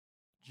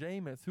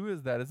Jameis. Who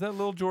is that? Is that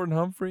little Jordan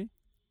Humphrey?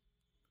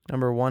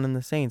 Number 1 in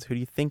the Saints. Who do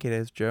you think it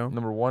is, Joe?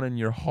 Number 1 in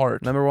your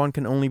heart. Number 1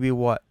 can only be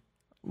what?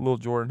 Little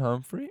Jordan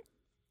Humphrey.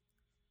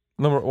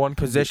 Number 1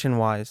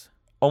 Position-wise.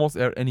 Almost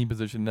any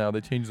position now.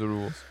 They changed the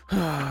rules.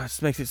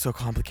 This makes it so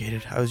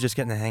complicated. I was just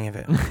getting the hang of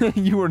it.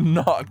 You are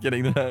not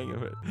getting the hang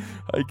of it.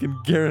 I can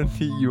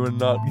guarantee you are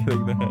not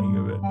getting the hang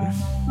of it.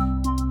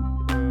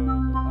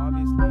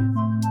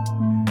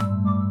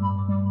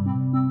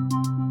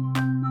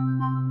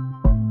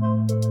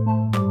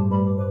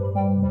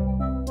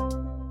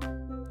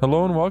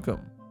 Hello and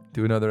welcome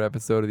to another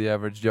episode of the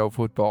Average Joe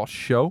Football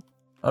Show.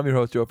 I'm your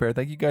host, Joe Fair.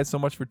 Thank you guys so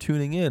much for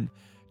tuning in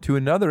to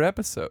another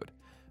episode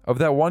of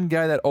that one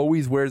guy that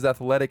always wears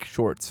athletic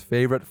shorts,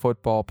 favorite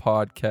football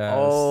podcast.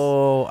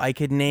 Oh, I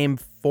could name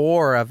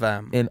 4 of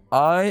them. And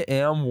I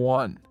am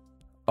one.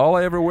 All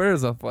I ever wear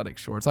is athletic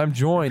shorts. I'm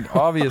joined,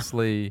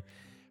 obviously,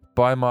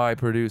 by my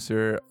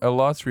producer,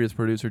 illustrious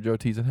producer, Joe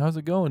Teason. How's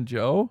it going,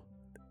 Joe?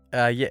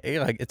 Yeah,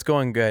 like it's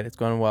going good. It's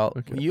going well.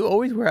 Okay. You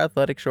always wear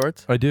athletic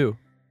shorts? I do.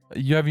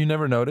 Have you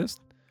never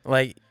noticed?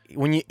 Like,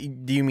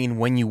 do you mean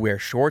when you wear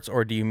shorts,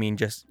 or do you mean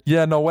just...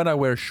 Yeah, no, when I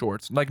wear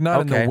shorts. Like,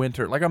 not in Okay. the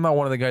winter. Like, I'm not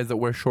one of the guys that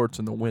wear shorts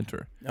in the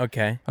winter.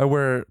 Okay, I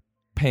wear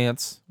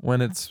pants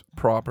when it's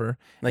proper.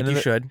 like And you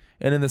in should.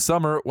 And in the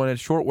summer, when it's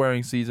short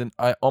wearing season,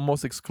 I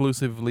almost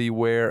exclusively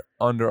wear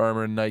Under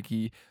Armour and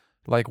Nike,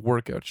 like,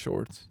 workout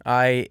shorts.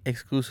 I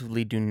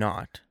exclusively do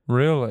not.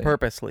 Really?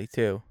 Purposely,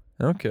 too.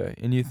 Okay.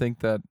 And you think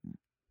that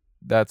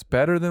that's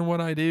better than what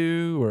I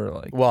do, or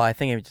like... Well, I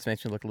think it just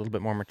makes me look a little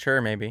bit more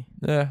mature, maybe.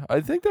 Yeah, I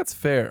think that's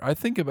fair. I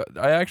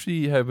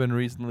actually have been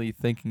recently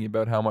thinking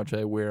about how much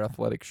I wear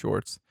athletic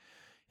shorts.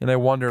 And I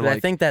wonder, 'Cause like, I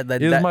think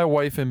that is my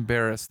wife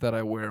embarrassed that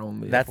I wear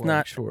only that's athletic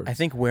not... shorts? I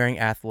think wearing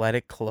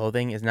athletic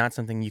clothing is not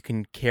something you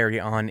can carry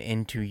on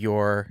into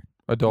your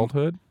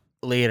Adulthood?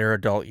 later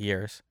adult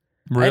years.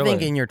 Really? I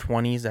think in your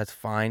 20s, that's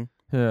fine.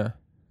 Yeah.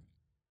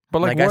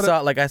 But like,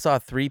 I saw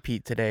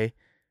 3-Pete today,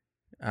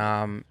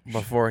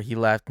 before he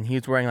left, and he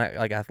was wearing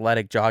like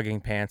athletic jogging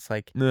pants,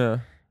 like, Yeah.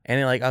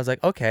 and I was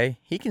like, okay,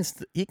 he can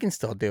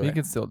still do He it.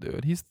 can still do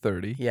it. He's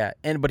 30. Yeah,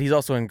 but he's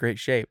also in great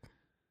shape.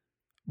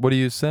 What are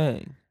you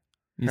saying?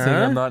 You saying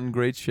Huh? I'm not in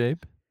great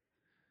shape?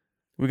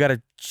 We got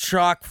a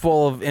chock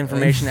full of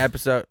information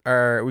episode,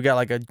 or we got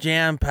like a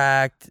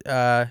jam-packed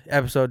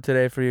episode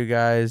today for you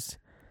guys.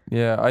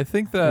 Yeah, I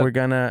think that We're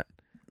gonna.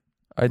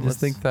 I just let's-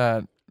 think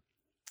that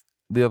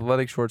the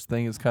athletic shorts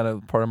thing is kind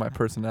of part of my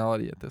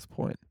personality at this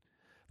point.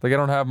 Like, I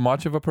don't have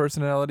much of a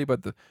personality,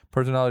 but the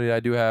personality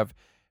I do have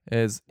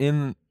is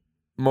in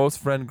most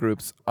friend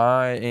groups,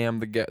 I am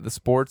the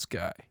sports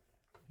guy,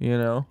 you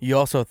know? You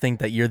also think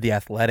that you're the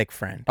athletic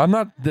friend. I'm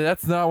not,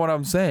 that's not what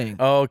I'm saying.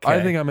 Okay.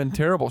 I think I'm in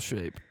terrible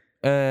shape.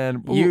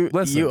 And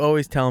listen, you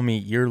always tell me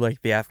you're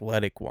like the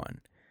athletic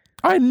one.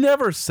 I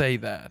never say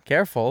that.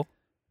 Careful.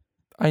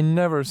 I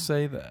never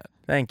say that.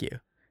 Thank you.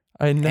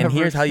 I never And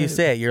here's how you that.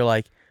 say it. You're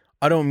like,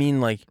 I don't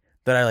mean like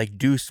that I like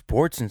do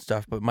sports and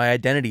stuff, but my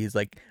identity is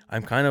like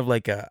I'm kind of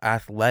like the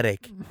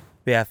athletic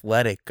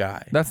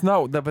guy. That's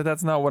not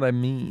what I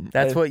mean.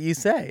 That's what you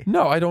say.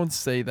 No, I don't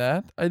say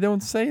that. I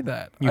don't say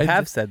that. You I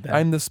have just- said that.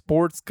 I'm the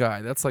sports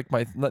guy. That's like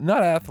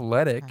not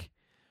athletic.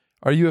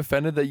 Are you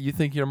offended that you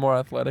think you're more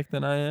athletic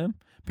than I am?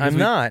 Because I'm we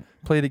not.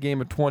 played a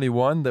game of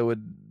 21 that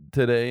would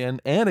today,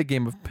 and a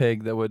game of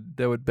pig that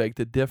would beg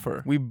to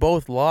differ. We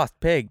both lost,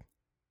 pig.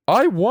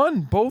 I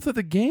won both of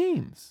the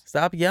games.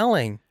 Stop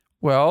yelling.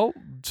 Well,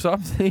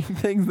 stop saying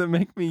things that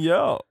make me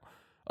yell.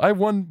 I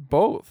won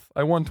both.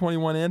 I won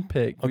 21 and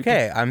pig.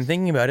 Okay, I'm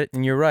thinking about it,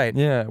 and you're right.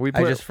 Yeah, we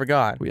I just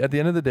forgot. at the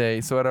end of the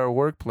day. So at our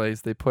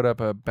workplace, they put up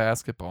a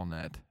basketball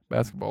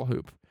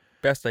hoop.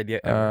 Best idea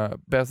ever.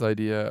 Best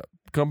idea.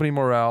 Company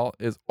morale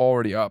is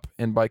already up.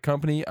 And by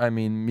company, I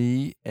mean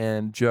me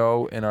and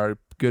Joe and our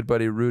good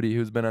buddy Rudy,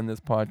 who's been on this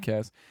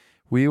podcast.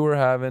 We were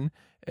having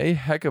a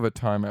heck of a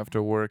time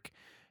after work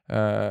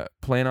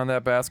playing on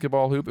that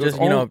basketball hoop. It Just,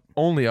 was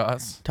only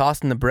us.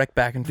 Tossing the brick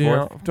back and You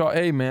forth. know,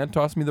 hey, man,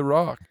 toss me the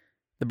rock.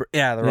 The rock.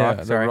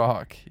 Yeah, Sorry. the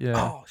rock. Yeah.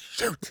 Oh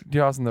shoot!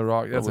 Tossing the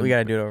rock. That's we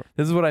gotta do it over.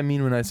 This is what I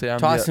mean when I say I'm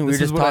Tossing. We were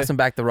just tossing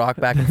back the rock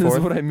back and This forth. is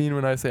what I mean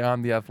when I say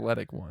I'm the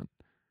athletic one.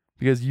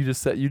 Because you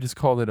just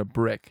called it a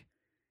brick.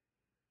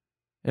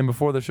 And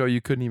before the show, you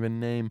couldn't even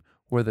name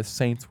where the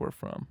Saints were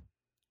from.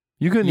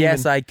 You couldn't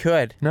Yes, even... I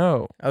could.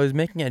 No, I was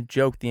making a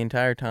joke the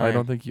entire time. I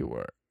don't think you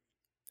were.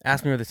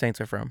 Ask me where the Saints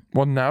are from.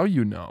 Well, now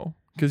you know,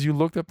 because you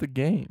looked up the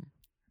game.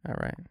 All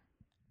right.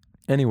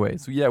 Anyway,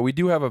 so yeah, we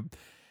do have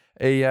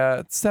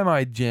a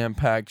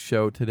semi-jam-packed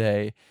show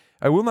today.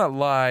 I will not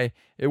lie,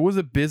 it was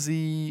a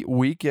busy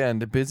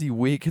weekend, a busy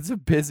week. It's a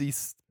busy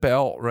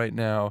spell right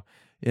now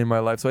in my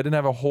life, so I didn't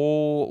have a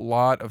whole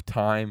lot of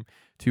time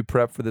to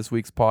prep for this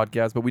week's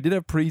podcast, but we did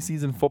have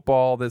preseason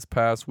football this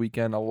past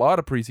weekend, a lot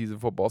of preseason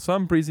football,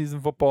 some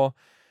preseason football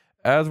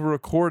as we're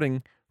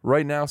recording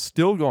right now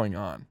still going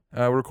on.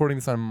 We're recording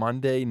this on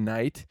Monday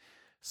night,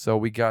 so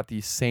we got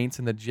the Saints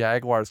and the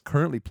Jaguars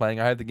currently playing.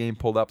 I had the game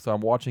pulled up, so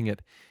I'm watching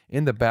it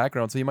in the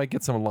background, so you might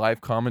get some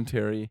live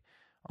commentary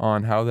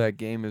on how that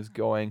game is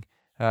going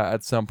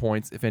at some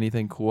points if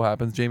anything cool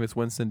happens. Jameis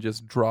Winston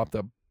just dropped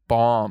a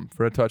bomb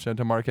for a touchdown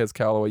to Marquez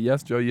Callaway.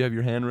 Yes, Joe, you have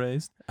your hand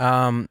raised?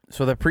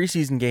 So the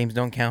preseason games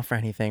don't count for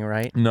anything,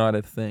 right? Not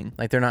a thing.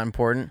 Like they're not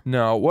important?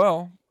 No,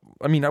 well,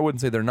 I mean, I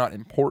wouldn't say they're not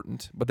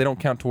important, but they don't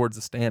count towards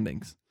the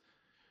standings.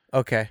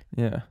 Okay.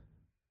 Yeah.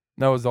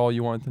 That was all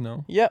you wanted to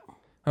know? Yep.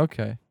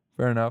 Okay,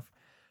 fair enough.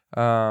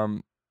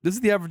 This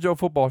is the Average Joe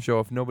Football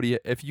Show.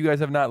 If you guys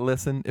have not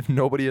listened, if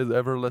nobody has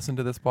ever listened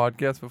to this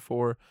podcast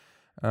before,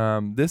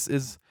 this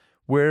is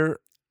where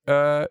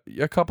a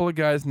couple of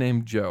guys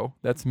named Joe.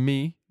 That's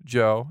me,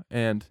 Joe,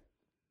 and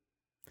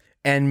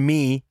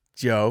me,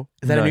 Joe.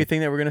 Is that a new Nice.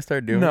 thing that we're gonna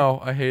start doing? No,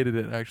 I hated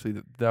it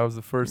actually. That was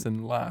the first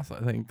and last. I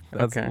think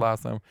that's Okay. the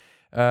last time.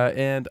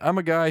 And I'm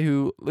a guy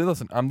who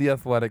listen. I'm the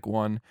athletic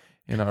one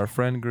in our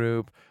friend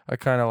group.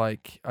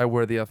 I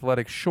wear the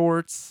athletic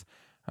shorts.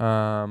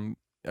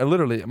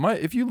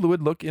 If you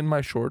would look in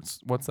my shorts,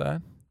 what's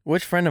that?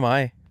 Which friend am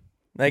I?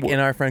 Like in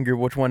our friend group,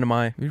 which one am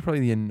I? You're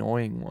probably the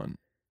annoying one.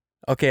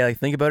 Okay, like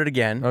think about it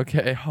again,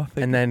 Okay, I'll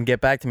think. and then get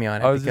back to me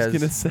on it. I was because,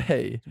 just gonna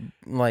say,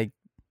 like,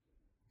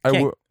 I Can't-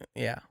 w-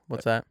 yeah.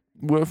 What's that?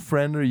 what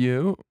friend are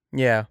you?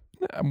 Yeah.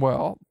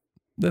 Well,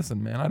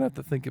 listen, man, I'd have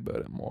to think about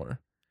it more.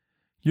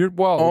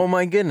 Oh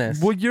my goodness.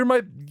 Well, but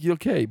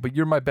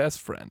you're my best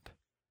friend.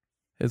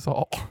 Is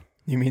all.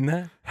 You mean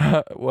that?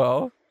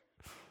 Well,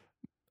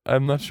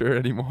 I'm not sure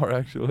anymore,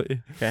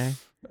 actually. Okay.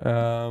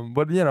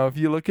 But if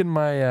you look in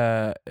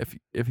my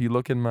if you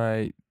look in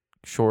my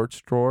shorts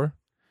drawer,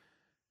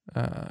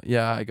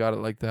 yeah, I got it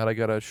like that. I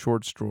got a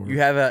shorts drawer.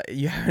 I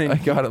I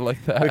got it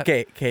like that.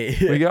 Okay. Okay.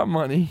 We got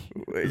money.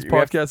 This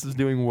podcast is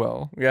doing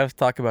well. We have to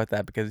talk about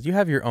that because you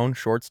have your own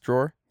shorts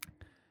drawer.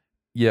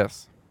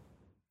 Yes.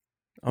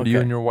 Okay. Do you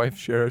and your wife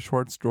share a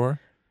shorts drawer?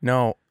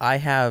 No, I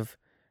have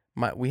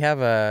we have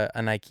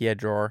an IKEA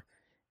drawer,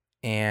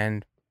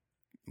 and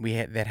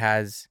that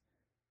has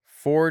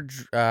 4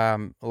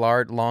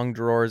 long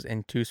drawers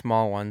and 2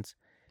 small ones.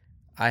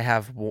 I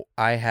have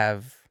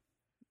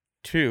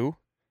 2.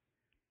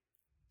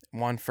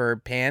 One for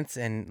pants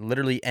and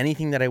literally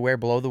anything that I wear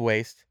below the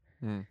waist,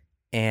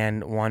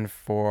 and one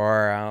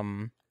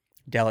for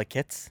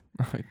delicates.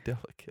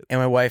 Delicate. And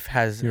my wife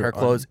has Your her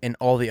clothes in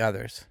all the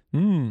others.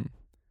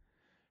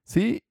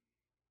 See,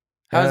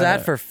 How's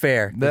that for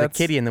fair? There's a that's-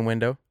 kitty in the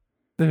window.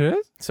 there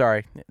is.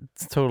 Sorry,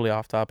 it's totally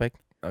off topic.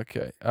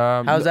 Okay.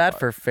 How's that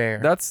for fair?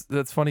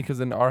 That's funny because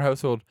in our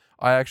household,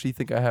 I actually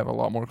think I have a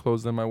lot more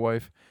clothes than my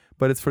wife,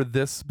 but it's for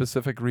this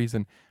specific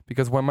reason.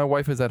 Because when my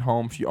wife is at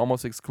home, she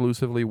almost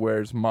exclusively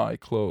wears my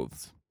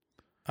clothes.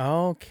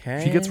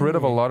 Okay. She gets rid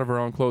of a lot of her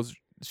own clothes.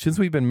 Since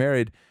we've been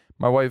married,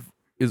 my wife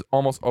is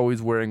almost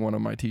always wearing one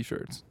of my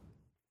t-shirts.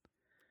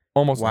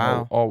 Almost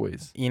Wow.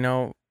 always.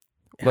 How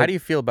Like- do you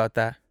feel about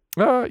that?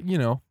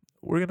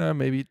 We're gonna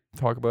maybe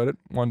talk about it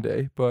one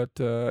day, but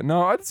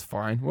no, it's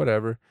fine.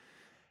 Whatever.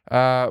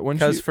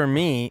 Because for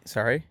me,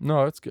 sorry.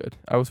 No, it's good.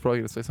 I was probably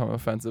gonna say something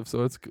offensive,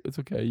 so it's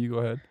okay. You go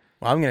ahead.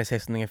 Well, I'm gonna say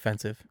something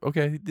offensive.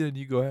 Okay,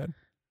 you go ahead.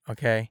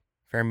 Okay.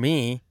 For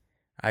me,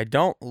 I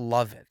don't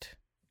love it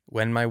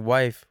when my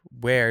wife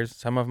wears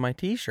some of my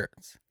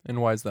t-shirts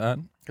And why is that?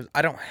 because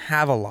I don't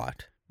have a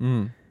lot,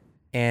 Mm.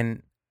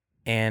 and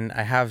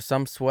I have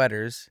some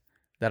sweaters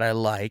that I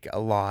like a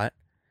lot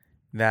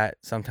that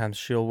sometimes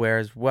she'll wear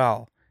as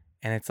well,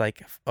 and it's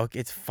like, okay,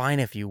 it's fine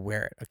if you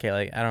wear it. Okay,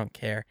 like I don't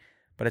care,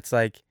 but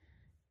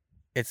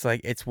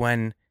it's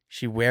when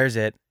she wears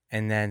it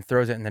and then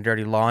throws it in the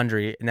dirty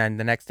laundry, and then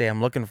the next day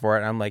I'm looking for it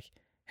and I'm like,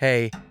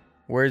 hey,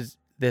 where's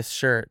this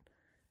shirt?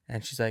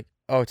 And she's like,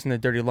 oh, it's in the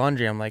dirty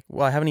laundry. I'm like,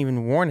 well, I haven't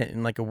even worn it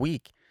in like a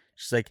week.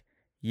 She's like,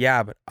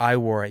 yeah, but I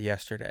wore it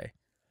yesterday.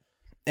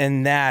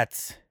 And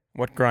that's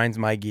what grinds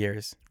my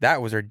gears.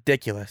 That was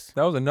ridiculous.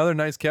 That was another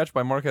nice catch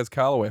by Marquez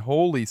Callaway.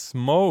 Holy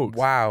smokes!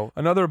 Wow.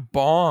 Another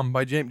bomb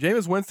by James.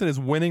 Jameis Winston is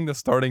winning the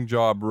starting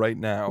job right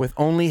now. With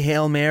only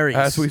Hail Marys.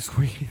 as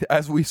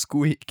we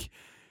squeak,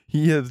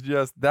 he is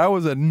just. That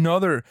was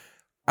another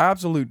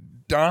absolute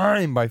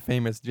dime by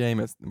famous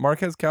Jameis.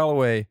 Marquez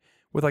Callaway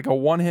with like a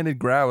one-handed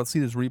grab. Let's see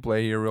this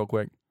replay here real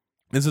quick.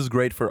 This is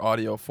great for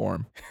audio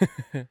form.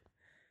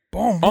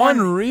 Boom.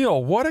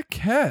 Unreal! What a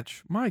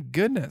catch! My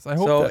goodness. I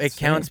hope So that's it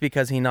counts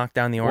because he knocked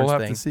down the We'll orange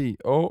have thing. to see.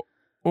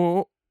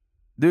 Oh,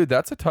 dude,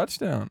 that's a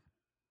touchdown.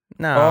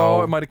 No.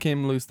 Oh, it might have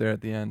came loose there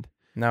at the end.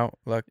 No,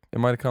 look. It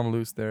might have come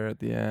loose there at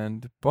the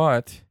end,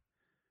 but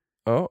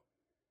oh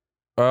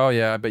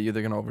yeah, I bet you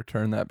they're gonna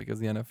overturn that because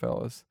the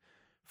NFL is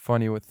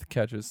funny with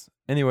catches.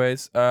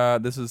 Anyways,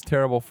 this is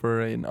terrible for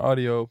an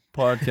audio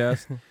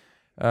podcast.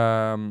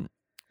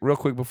 Real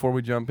quick before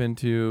we jump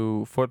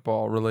into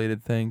football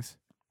related things,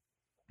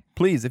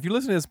 please, if you're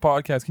listening to this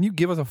podcast, can you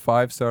give us a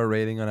 5-star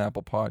rating on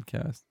Apple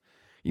Podcasts?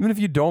 Even if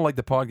you don't like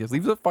the podcast,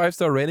 leave us a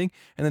 5-star rating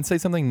and then say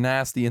something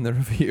nasty in the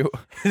review.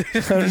 I don't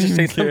Just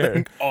say even care.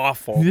 something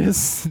awful.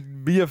 Just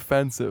be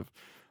offensive.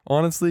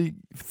 Honestly,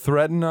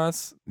 threaten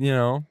us,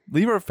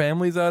 leave our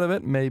families out of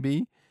it,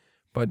 maybe.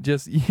 But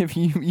just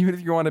even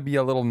if you want to be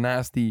a little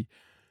nasty,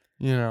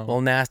 Little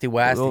nasty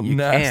wasty. little You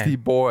nasty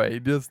can. boy,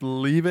 just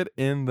leave it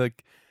in the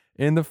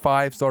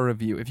 5-star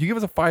review. If you give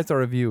us a 5-star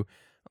review,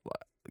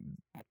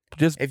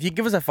 Just If you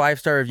give us a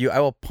 5-star review, I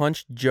will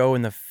punch Joe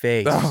in the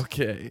face.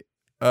 okay.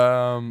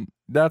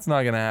 That's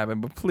not gonna happen.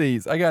 But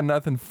please, I got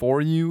nothing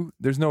for you.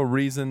 There's no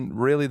reason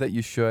really that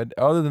you should,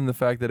 other than the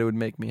fact that it would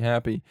make me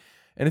happy.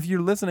 And if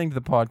you're listening to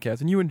the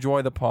podcast and you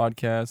enjoy the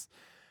podcast,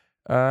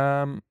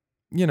 don't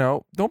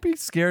be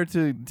scared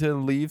to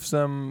leave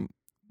some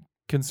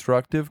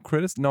constructive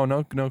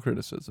no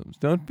criticisms.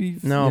 Don't be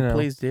No,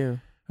 please do.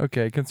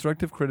 Okay,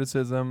 constructive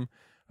criticism.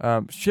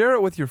 Share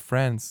it with your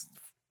friends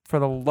for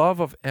the love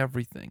of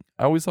everything.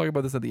 I always talk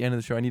about this at the end of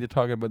the show. I need to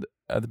talk about it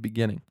at the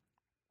beginning.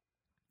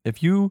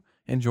 If you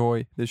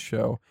enjoy this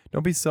show,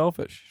 don't be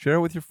selfish. Share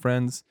it with your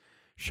friends.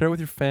 Share it with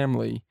your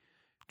family.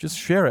 Just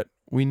share it.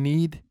 We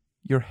need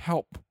your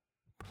help.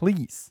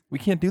 Please. We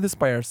can't do this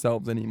by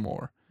ourselves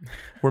anymore.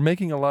 We're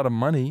making a lot of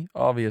money,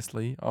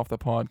 obviously, off the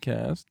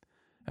podcast,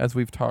 as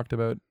we've talked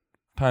about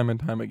time and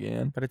time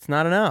again. But it's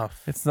not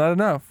enough. It's not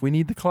enough. We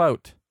need the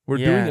clout. We're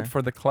doing it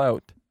for the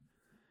clout.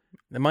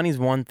 The money's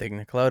one thing.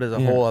 The cloud is a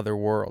whole other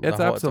world. It's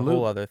It's a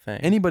whole other thing.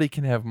 Anybody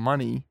can have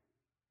money,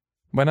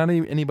 but not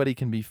anybody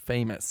can be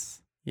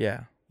famous.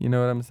 Yeah. You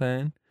know what I'm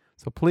saying?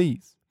 So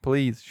please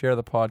share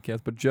the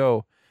podcast. But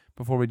Joe,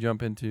 before we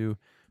jump into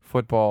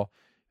football,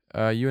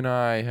 you and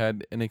I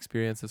had an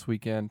experience this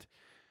weekend,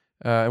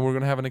 and we're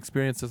going to have an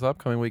experience this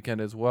upcoming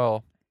weekend as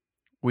well.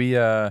 We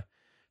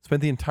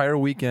spent the entire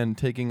weekend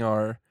taking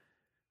our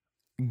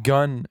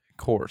gun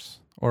course,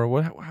 or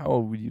what? How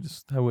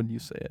would you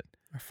say it?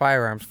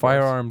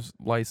 Firearms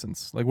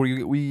license. Like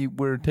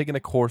we're taking a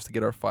course to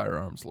get our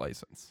firearms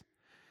license.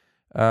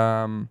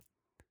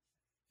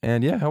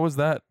 And yeah, how was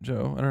that,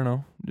 Joe? I don't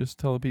know. Just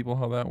tell the people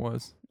how that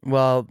was.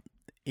 Well,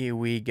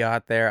 we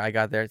got there. I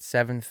got there at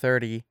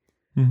 7:30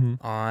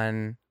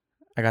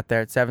 I got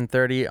there at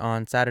 7:30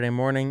 on Saturday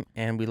morning,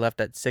 and we left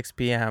at 6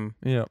 p.m.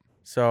 Yeah.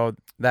 So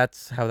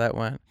that's how that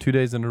went. 2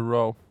 days in a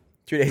row.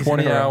 2 days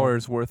 20 in a row.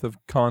 hours worth of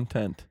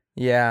content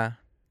Yeah.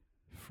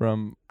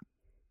 from,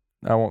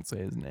 I won't say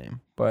his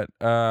name, but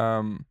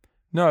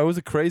no, it was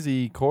a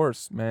crazy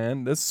course,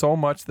 man. There's so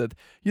much that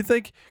you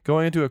think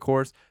going into a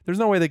course, there's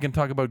no way they can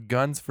talk about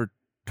guns for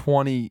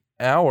 20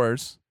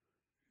 hours.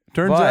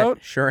 Turns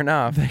out, sure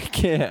enough, they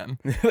can.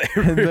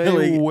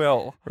 they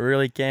will.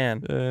 really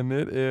can. And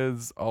it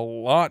is a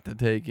lot to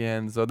take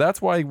in. So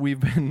that's why we've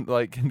been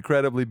like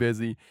incredibly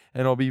busy,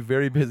 and I'll be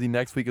very busy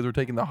next week as we're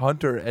taking the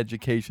hunter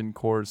education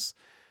course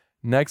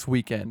next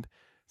weekend.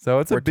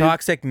 So we're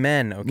toxic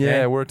men,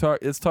 okay? Yeah,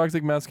 it's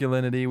toxic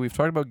masculinity. We've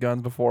talked about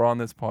guns before on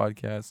this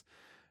podcast.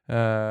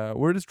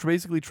 We're just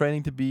basically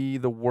training to be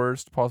the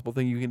worst possible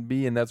thing you can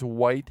be, and that's a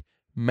white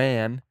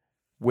man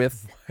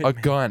with a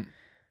gun.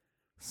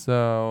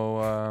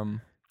 So,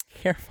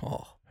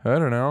 careful. I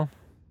don't know.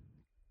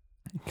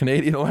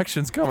 Canadian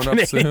elections coming up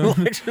soon.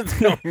 Elections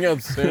coming up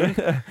soon.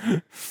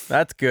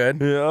 That's good.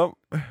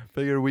 Yep.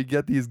 Figure we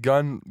get these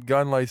gun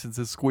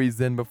licenses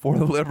squeezed in before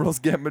the Liberals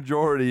get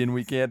majority, and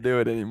we can't do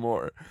it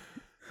anymore.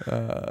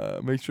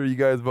 Make sure you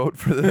guys vote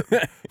for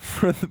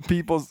the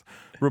People's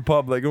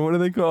Republic, or what are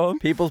they called?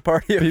 People's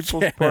Party of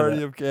Canada.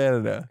 Party of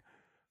Canada.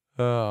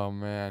 Oh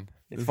man,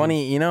 it's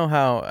funny. You know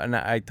how, and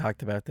I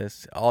talked about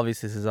this.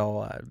 Obviously, this is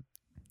all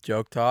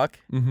joke talk.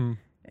 Mm-hmm.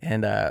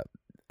 And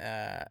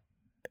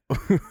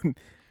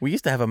we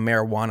used to have a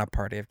marijuana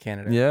party of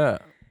Canada. Yeah.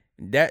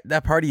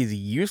 That party is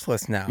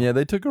useless now. Yeah,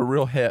 they took a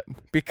real hit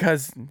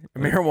because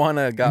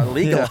marijuana got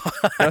legalized.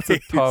 Yeah, that's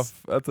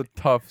a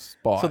tough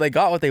spot. So they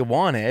got what they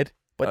wanted,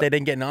 but they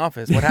didn't get in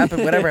office. What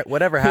happened?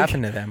 Whatever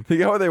happened to them? They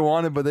got what they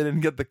wanted, but they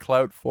didn't get the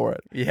clout for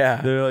it.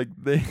 Yeah. They're like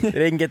they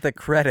didn't get the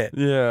credit.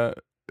 Yeah.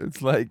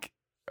 It's like,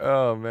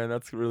 oh man,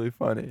 that's really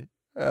funny.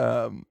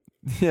 Yeah,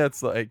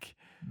 it's like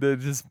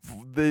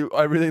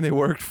everything they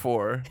worked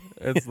for.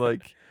 It's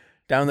like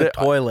down the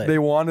toilet. They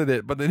wanted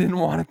it, but they didn't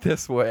want it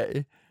this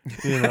way.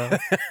 You know,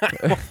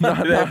 but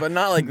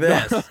not like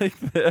this. Not like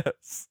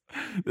this.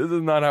 This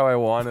is not how I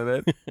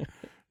wanted it.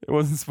 It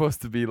wasn't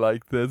supposed to be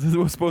like this. It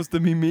was supposed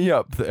to be me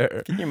up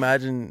there. Can you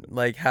imagine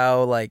like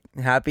how like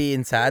happy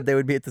and sad they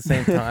would be at the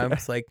same time?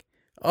 It's like,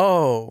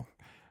 oh,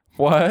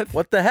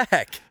 what the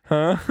heck?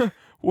 Huh?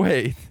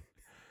 Wait,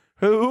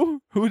 who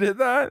did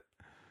that?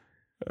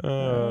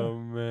 Oh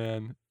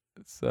man.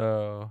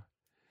 So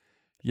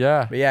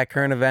yeah. But yeah,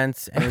 current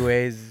events.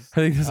 Anyways, I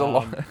think there's a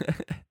lot.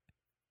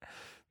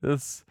 A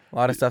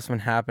lot of stuff's been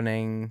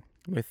happening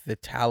with the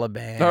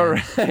Taliban. All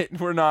right,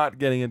 we're not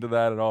getting into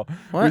that at all.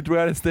 What? We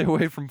try to stay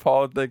away from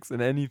politics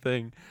and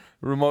anything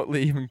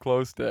remotely even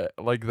close to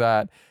like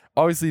that.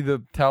 Obviously,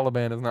 the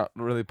Taliban is not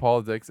really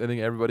politics. I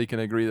think everybody can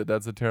agree that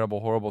that's a terrible,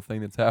 horrible thing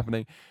that's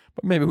happening.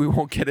 But maybe we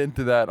won't get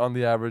into that on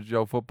the Average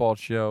Joe Football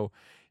Show.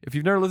 If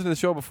you've never listened to the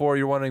show before,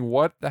 you're wondering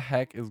what the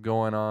heck is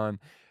going on.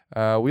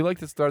 We like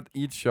to start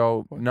each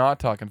show not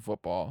talking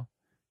football.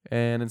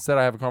 And instead,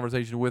 I have a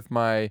conversation with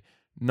my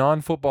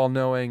non-football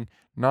knowing,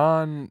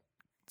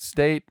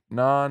 non-state,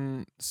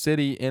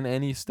 non-city in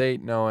any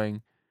state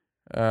knowing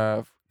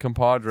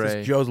compadre. This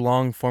is Joe's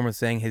long form of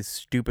saying his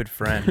stupid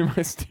friend.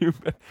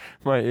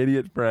 my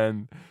idiot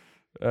friend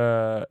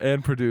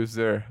and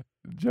producer,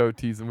 Joe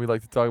Teason. We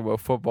like to talk about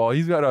football.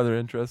 He's got other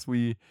interests.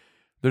 We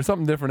there's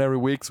something different every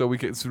week, so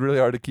it's really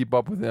hard to keep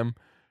up with him.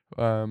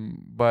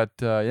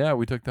 Yeah,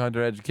 we took the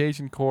Hunter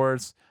Education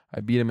course. I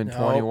beat him in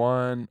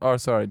 21. Oh,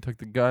 sorry, took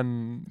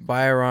the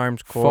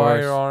Firearms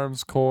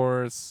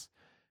course.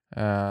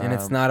 And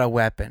it's not a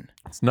weapon.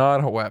 It's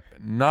not a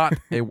weapon.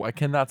 I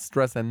cannot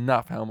stress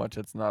enough how much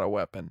it's not a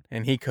weapon.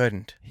 And he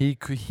couldn't. He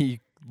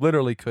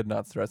literally could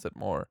not stress it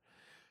more.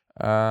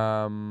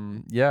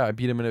 I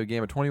beat him in a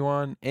game of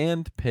 21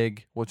 and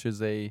Pig, which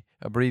is a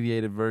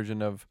abbreviated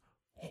version of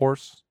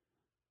horse.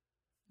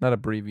 Not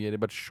abbreviated,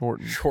 but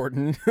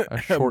shortened.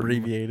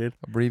 Abbreviated.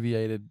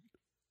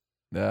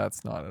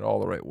 That's not at all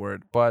the right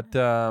word. But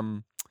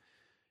we're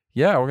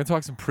going to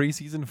talk some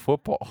preseason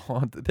football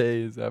on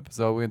today's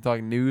episode. We're going to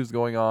talk news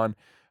going on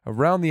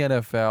around the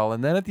NFL.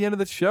 And then at the end of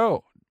the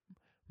show,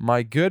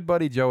 my good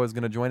buddy Joe is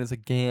going to join us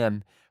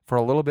again for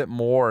a little bit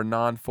more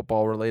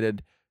non-football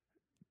related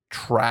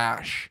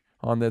trash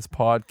on this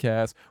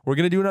podcast. We're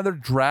going to do another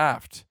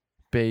draft,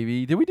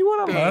 baby. Did we do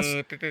it on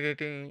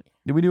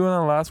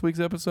last week's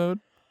episode?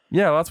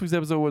 Yeah, last week's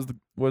episode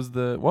was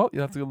the well, you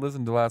have to go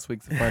listen to last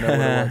week's to find out what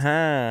it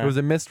was. It was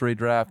a mystery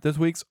draft. This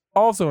week's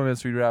also a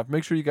mystery draft.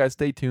 Make sure you guys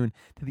stay tuned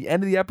to the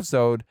end of the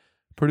episode.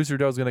 Producer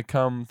Joe's going to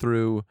come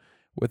through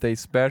with a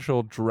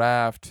special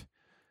draft.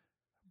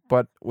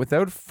 But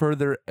without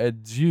further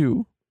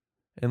ado,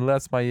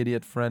 unless my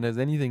idiot friend has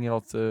anything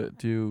else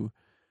to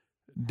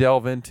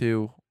delve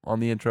into on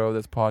the intro of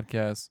this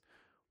podcast,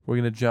 we're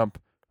going to jump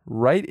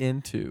right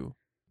into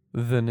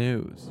the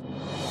news.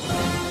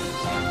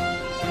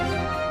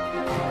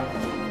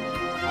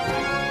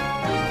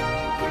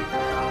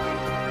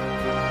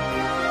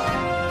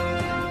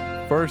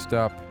 First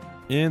up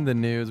in the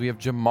news, we have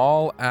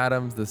Jamal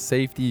Adams, the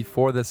safety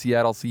for the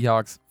Seattle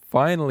Seahawks,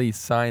 finally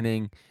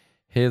signing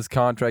his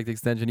contract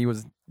extension. He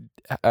was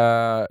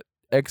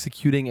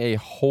executing a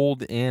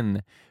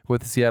hold-in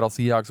with the Seattle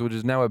Seahawks, which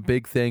is now a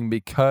big thing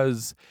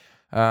because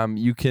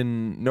you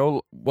can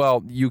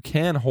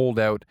hold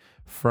out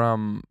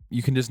from,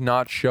 you can just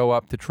not show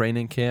up to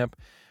training camp,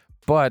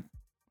 but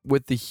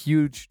with the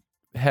huge,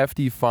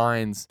 hefty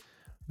fines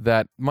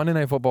that Monday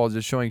Night Football is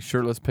just showing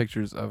shirtless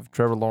pictures of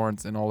Trevor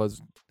Lawrence and all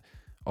his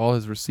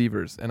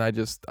receivers, and I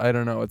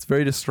don't know, it's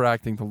very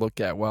distracting to look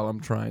at while I'm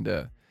trying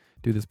to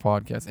do this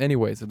podcast.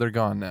 Anyways, they're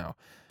gone now.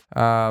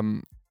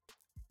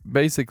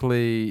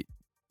 Basically,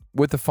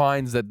 with the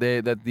fines that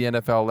the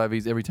NFL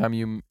levies every time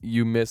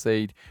you miss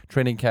a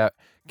training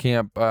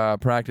camp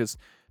practice,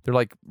 they're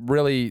like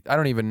really, I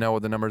don't even know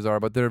what the numbers are,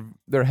 but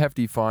they're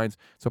hefty fines.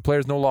 So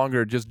players no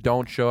longer just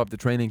don't show up to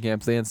training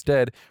camps. They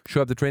instead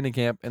show up to training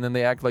camp and then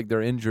they act like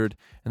they're injured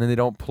and then they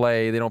don't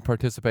play, they don't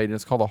participate, and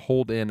it's called a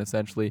hold-in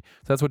essentially.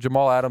 So that's what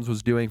Jamal Adams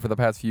was doing for the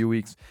past few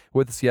weeks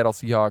with the Seattle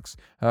Seahawks.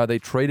 They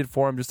traded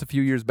for him just a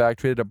few years back,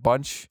 traded a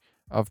bunch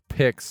of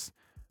picks,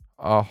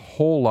 a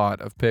whole lot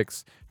of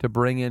picks to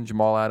bring in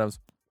Jamal Adams.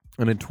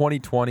 And in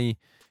 2020,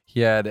 he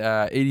had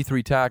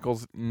 83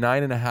 tackles,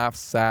 9.5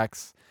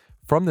 sacks,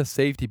 from the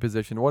safety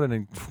position. What an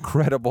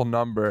incredible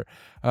number.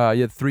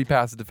 He had 3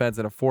 passes defense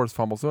and a forced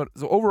fumble. So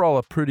overall,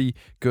 a pretty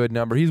good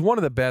number. He's one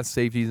of the best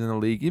safeties in the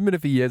league, even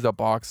if he is a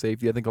box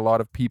safety. I think a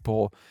lot of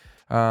people,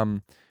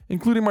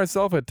 including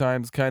myself at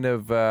times, kind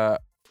of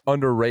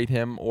underrate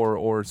him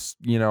or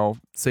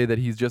say that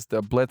he's just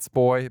a blitz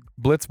boy.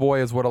 Blitz boy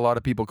is what a lot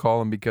of people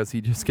call him because he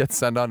just gets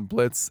sent on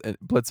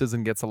blitzes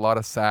and gets a lot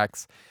of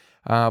sacks.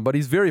 But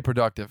he's very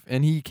productive,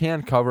 and he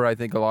can cover, I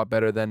think, a lot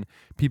better than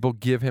people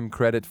give him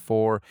credit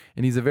for.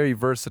 And he's a very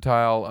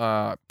versatile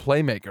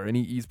playmaker, and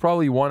he's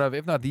probably one of,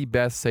 if not the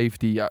best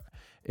safety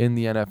in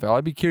the NFL.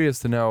 I'd be curious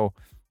to know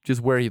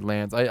just where he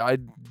lands. I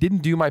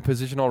didn't do my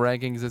positional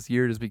rankings this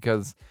year just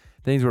because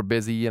things were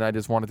busy, and I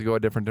just wanted to go a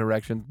different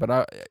direction. But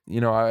I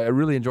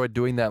really enjoyed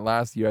doing that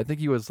last year. I think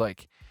he was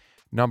like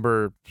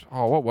number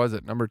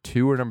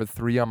 2 or number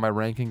 3 on my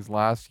rankings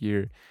last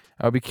year.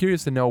 I'll be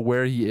curious to know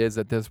where he is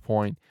at this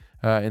point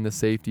in the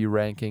safety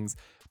rankings.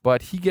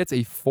 But he gets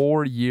a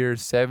 4-year,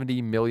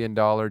 $70 million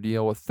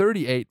deal with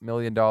 $38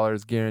 million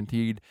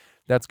guaranteed.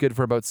 That's good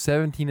for about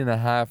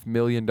 $17.5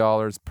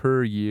 million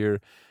per year.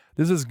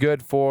 This is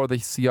good for the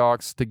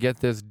Seahawks to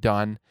get this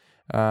done.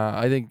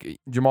 I think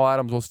Jamal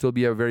Adams will still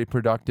be a very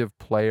productive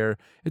player.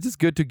 It's just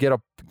good to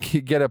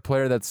get a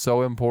player that's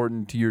so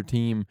important to your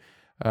team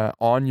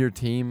on your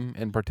team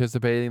and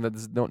participating, that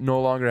this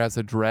no longer has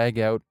to drag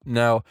out.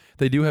 Now,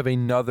 they do have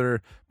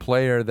another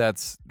player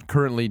that's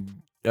currently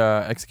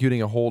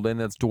executing a hold-in.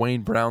 That's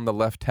Dwayne Brown, the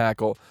left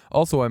tackle.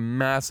 Also a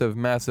massive,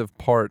 massive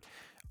part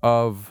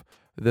of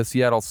the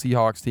Seattle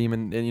Seahawks team.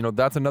 And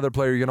that's another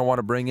player you're going to want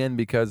to bring in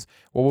because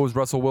what was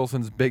Russell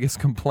Wilson's biggest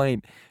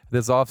complaint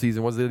this offseason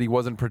was that he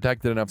wasn't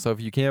protected enough. So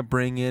if you can't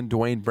bring in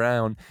Dwayne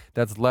Brown,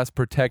 that's less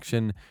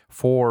protection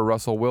for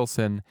Russell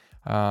Wilson.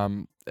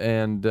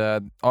 And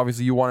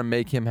obviously you want to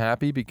make him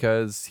happy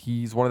because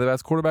he's one of the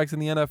best quarterbacks in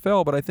the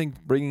NFL. But I think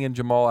bringing in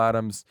Jamal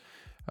Adams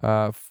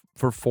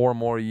for 4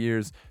 more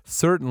years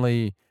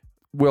certainly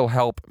will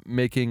help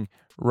making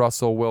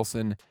Russell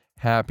Wilson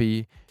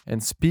happy.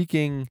 And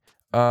speaking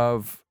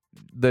of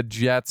the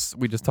Jets,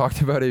 we just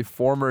talked about a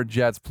former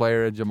Jets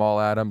player, Jamal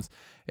Adams.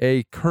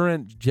 a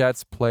current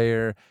Jets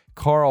player,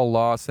 Carl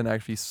Lawson,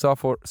 actually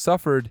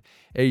suffered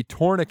a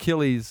torn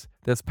Achilles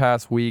this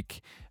past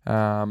week.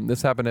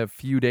 This happened a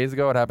few days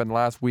ago. It happened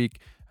last week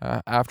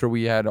after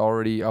we had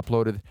already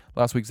uploaded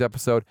last week's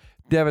episode.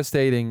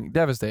 Devastating.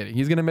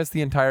 He's going to miss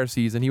the entire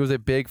season. He was a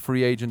big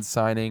free agent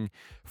signing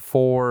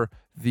for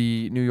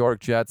the New York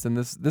Jets, and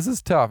this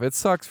is tough. It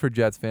sucks for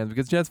Jets fans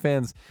because Jets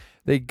fans,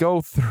 they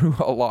go through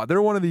a lot.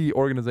 They're one of the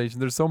organizations.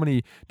 There's so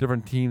many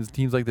different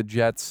teams like the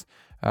Jets.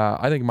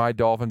 I think my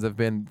Dolphins have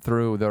been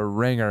through the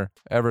ringer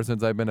ever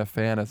since I've been a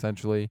fan,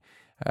 essentially.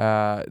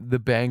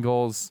 The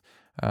Bengals,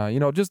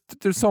 just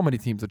there's so many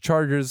teams. The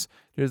Chargers,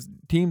 there's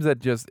teams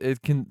that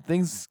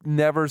things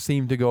never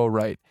seem to go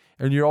right.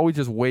 And you're always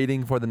just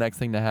waiting for the next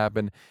thing to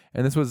happen.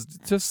 And this was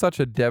just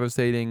such a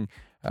devastating,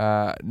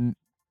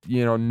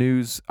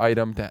 news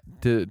item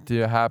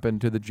to happen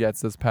to the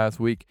Jets this past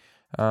week.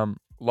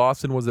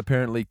 Lawson was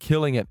apparently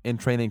killing it in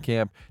training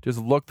camp, just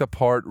looked the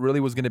part, really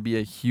was going to be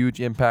a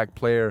huge impact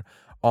player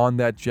on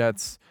that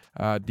Jets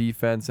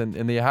defense.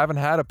 And they haven't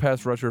had a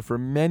pass rusher for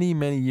many,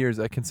 many years,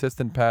 a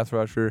consistent pass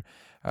rusher.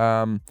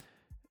 This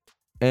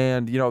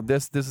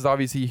is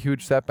obviously a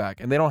huge setback.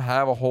 And they don't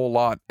have a whole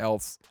lot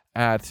else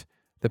at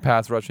the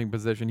pass rushing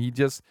position. He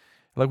just,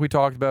 like we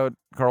talked about,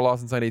 Carl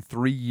Lawson signed a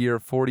 3-year,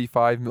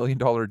 $45 million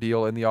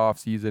deal in the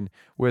offseason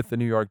with the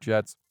New York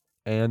Jets.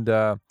 And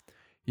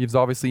he's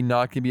obviously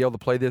not going to be able to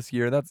play this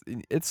year.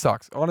 It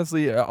sucks.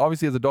 Honestly,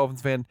 obviously as a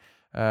Dolphins fan,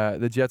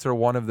 the Jets are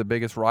one of the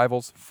biggest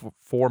rivals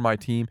for my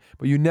team,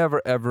 but you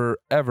never, ever,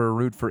 ever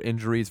root for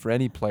injuries for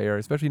any player,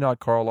 especially not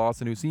Carl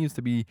Lawson, who seems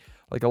to be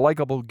like a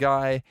likable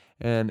guy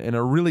and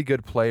a really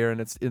good player. And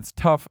it's a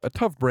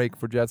tough break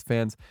for Jets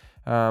fans.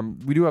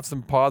 We do have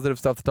some positive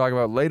stuff to talk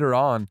about later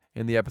on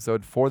in the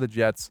episode for the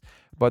Jets,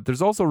 but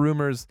there's also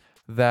rumors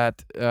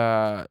that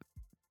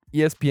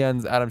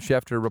ESPN's Adam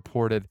Schefter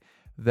reported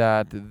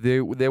that they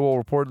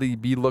will reportedly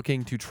be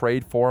looking to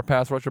trade for a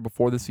pass rusher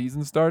before the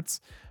season starts.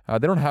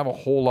 They don't have a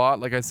whole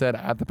lot, like I said,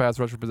 at the pass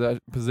rusher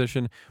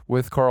position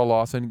with Carl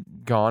Lawson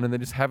gone, and they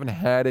just haven't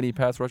had any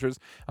pass rushers.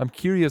 I'm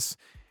curious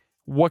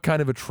what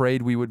kind of a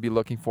trade we would be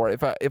looking for.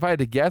 If I had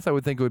to guess, I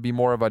would think it would be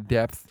more of a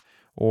depth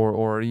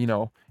or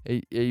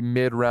a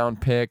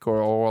mid-round pick or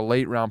a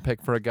late-round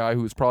pick for a guy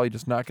who's probably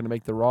just not going to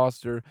make the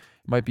roster. It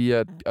might be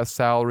a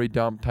salary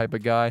dump type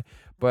of guy,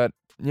 but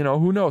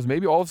who knows?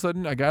 Maybe all of a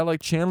sudden a guy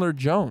like Chandler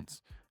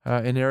Jones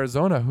in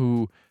Arizona,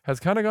 who has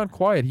kind of gone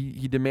quiet.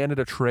 He demanded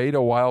a trade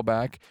a while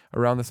back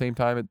around the same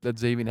time that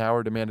Xavier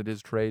Howard demanded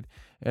his trade.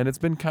 And it's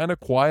been kind of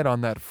quiet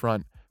on that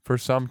front for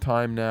some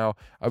time now.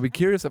 I'd be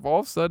curious if all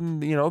of a sudden,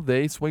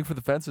 they swing for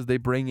the fences, they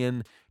bring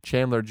in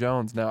Chandler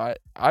Jones. Now,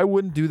 I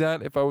wouldn't do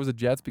that if I was a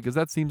Jets because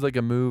that seems like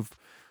a move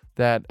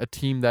that a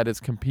team that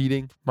is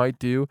competing might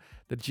do.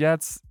 The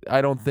Jets,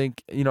 I don't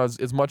think,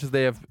 as much as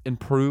they have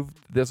improved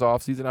this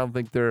offseason, I don't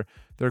think they're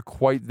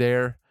quite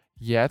there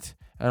yet.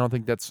 I don't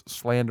think that's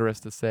slanderous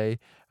to say.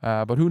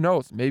 But who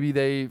knows? Maybe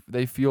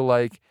they feel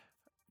like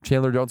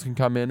Chandler Jones can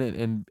come in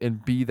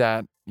and be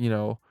that,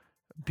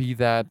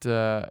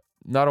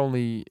 not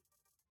only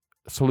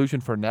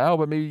solution for now,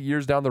 but maybe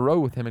years down the road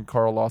with him and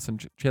Carl Lawson.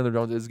 Chandler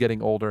Jones is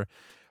getting older.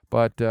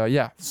 But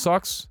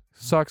sucks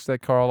that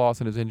Carl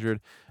Lawson is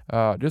injured.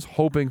 Just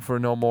hoping for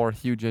no more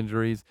huge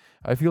injuries.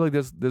 I feel like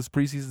this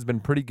preseason has been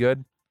pretty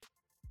good.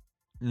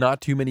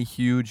 Not too many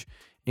huge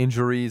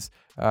injuries.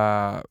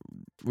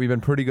 We've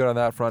been pretty good on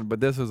that front, but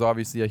this is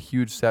obviously a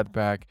huge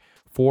setback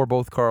for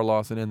both Carl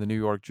Lawson and the New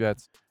York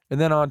Jets. And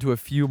then on to a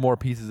few more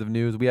pieces of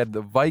news. We had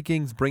the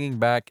Vikings bringing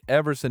back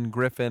Everson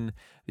Griffen,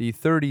 the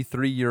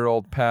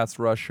 33-year-old pass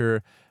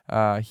rusher.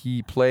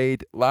 He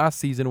played last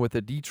season with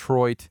the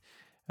Detroit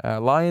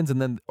Lions,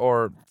 and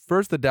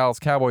first the Dallas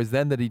Cowboys,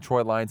 then the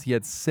Detroit Lions. He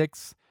had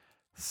 6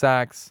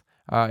 sacks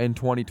in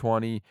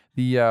 2020.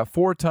 The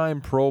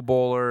 4-time Pro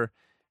Bowler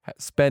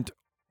spent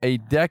a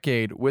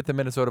decade with the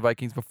Minnesota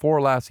Vikings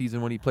before last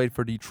season when he played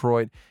for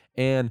Detroit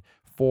and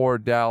for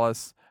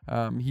Dallas.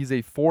 He's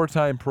a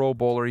 4-time Pro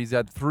Bowler. He's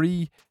had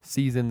 3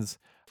 seasons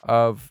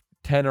of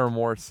 10 or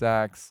more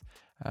sacks,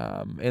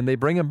 and they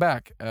bring him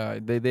back.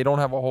 They don't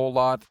have a whole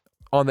lot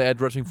on the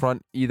edge rushing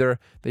front either.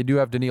 They do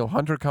have Danielle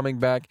Hunter coming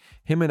back.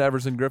 Him and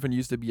Everson Griffen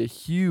used to be a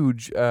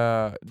huge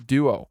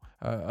duo,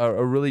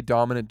 a really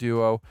dominant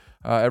duo.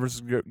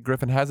 Everson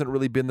Griffen hasn't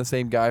really been the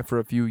same guy for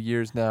a few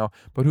years now,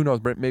 but who knows?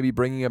 Maybe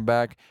bringing him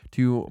back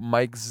to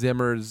Mike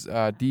Zimmer's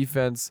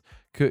defense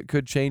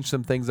could change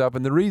some things up.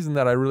 And the reason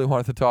that I really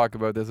wanted to talk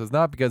about this is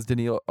not because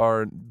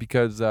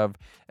because of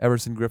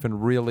Everson Griffen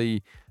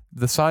really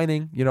the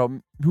signing.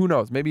 Who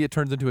knows? Maybe it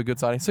turns into a good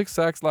signing. 6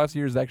 sacks last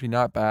year is actually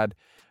not bad.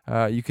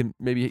 You can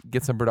maybe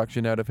get some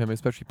production out of him,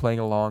 especially playing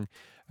along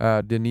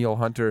Danielle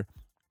Hunter.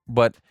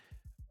 But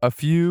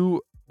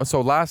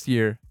last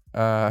year,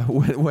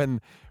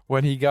 when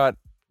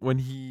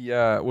he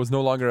was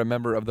no longer a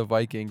member of the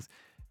Vikings,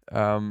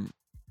 Everson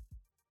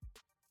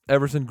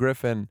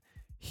Griffen,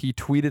 he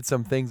tweeted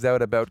some things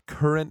out about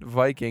current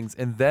Vikings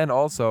and then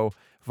also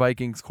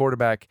Vikings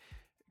quarterback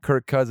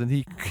Kirk Cousins.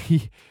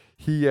 He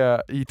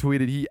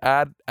tweeted, he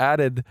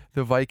added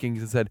the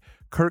Vikings and said,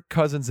 Kirk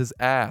Cousins'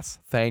 ass,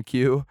 thank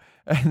you.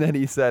 And then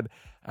he said,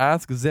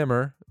 ask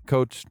Zimmer,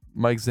 Coach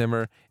Mike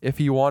Zimmer, if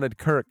he wanted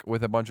Kirk,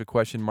 with a bunch of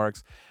question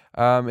marks.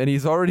 And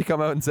he's already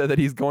come out and said that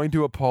he's going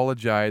to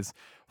apologize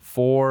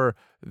for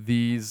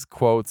these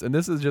quotes. And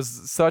this is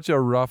just such a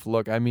rough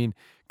look. I mean,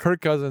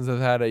 Kirk Cousins has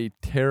had a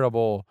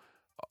terrible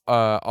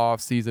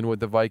offseason with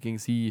the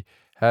Vikings. He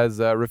has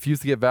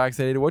refused to get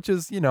vaccinated, which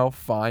is,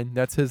 fine.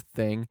 That's his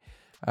thing.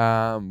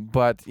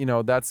 But,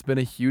 that's been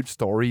a huge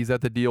story. He's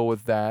had to deal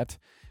with that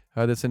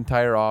this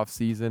entire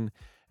offseason.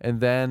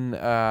 And then,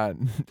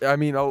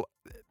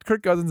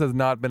 Kirk Cousins has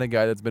not been a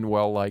guy that's been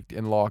well-liked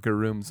in locker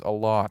rooms a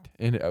lot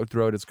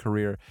throughout his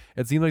career.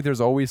 It seems like there's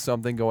always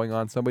something going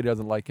on. Somebody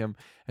doesn't like him.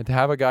 And to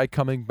have a guy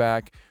coming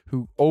back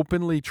who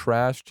openly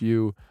trashed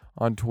you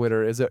on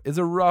Twitter is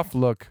a rough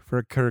look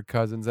for Kirk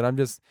Cousins. And I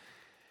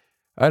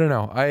don't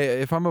know.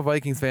 If I'm a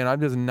Vikings fan,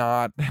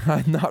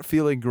 I'm not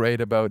feeling great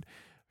about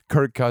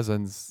Kirk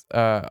Cousins.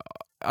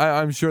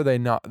 I'm sure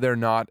they're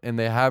not, and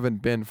they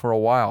haven't been for a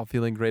while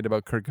feeling great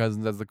about Kirk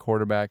Cousins as the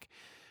quarterback.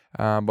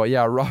 But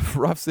yeah,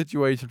 rough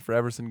situation for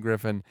Everson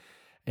Griffen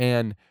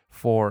and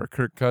for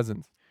Kirk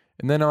Cousins.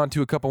 And then on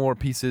to a couple more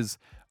pieces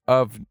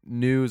of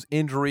news.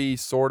 Injury,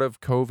 sort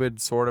of COVID,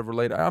 sort of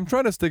related. I'm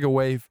trying to stay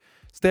away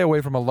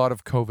from a lot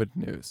of COVID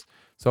news.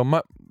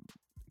 So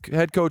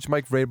head coach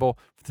Mike Vrabel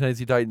for the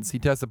Tennessee Titans, he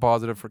tested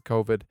positive for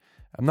COVID.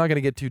 I'm not going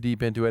to get too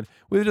deep into it.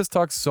 We've just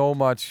talked so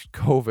much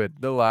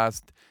COVID the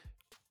last,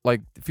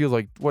 it feels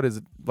like,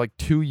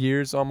 2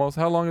 years almost?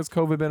 How long has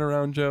COVID been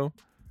around, Joe?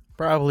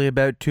 Probably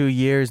about 2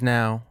 years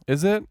now.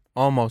 Is it?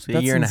 Almost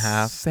a year and a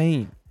half. That's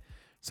insane.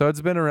 So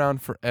it's been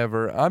around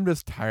forever. I'm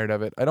just tired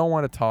of it. I don't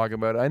want to talk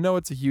about it. I know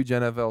it's a huge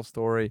NFL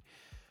story.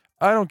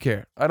 I don't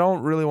care. I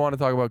don't really want to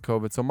talk about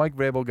COVID. So Mike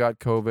Vrabel got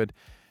COVID.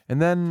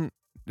 And then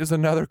just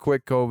another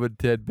quick COVID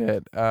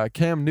tidbit.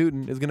 Cam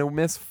Newton is going to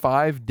miss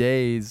 5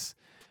 days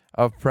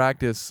of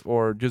practice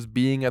or just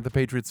being at the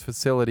Patriots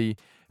facility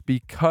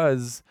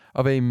because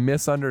of a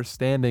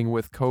misunderstanding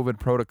with COVID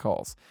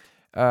protocols.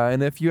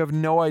 And if you have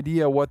no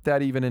idea what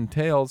that even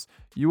entails,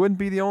 you wouldn't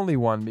be the only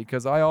one,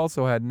 because I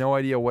also had no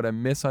idea what a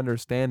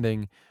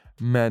misunderstanding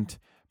meant.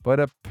 But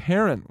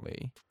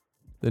apparently,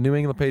 the New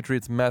England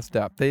Patriots messed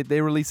up.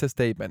 They released a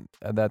statement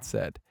that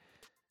said,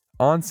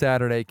 on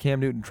Saturday, Cam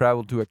Newton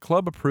traveled to a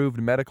club-approved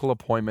medical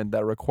appointment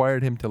that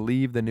required him to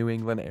leave the New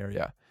England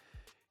area.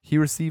 He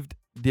received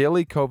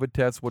daily COVID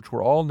tests, which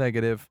were all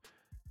negative,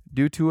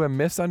 due to a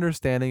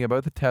misunderstanding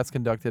about the tests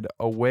conducted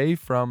away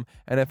from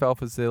NFL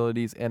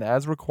facilities, and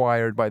as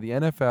required by the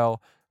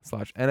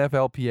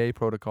NFL/NFLPA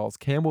protocols,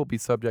 Cam will be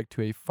subject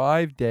to a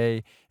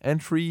 5-day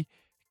entry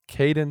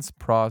cadence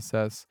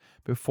process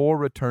before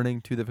returning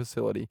to the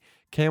facility.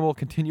 Cam will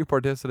continue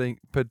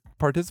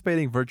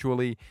participating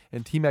virtually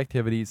in team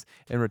activities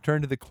and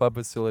return to the club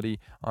facility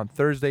on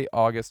Thursday,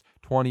 August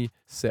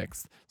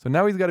 26th. So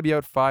now he's got to be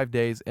out 5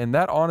 days, and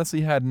that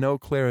honestly had no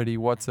clarity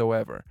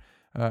whatsoever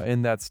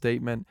in that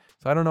statement.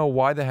 So I don't know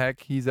why the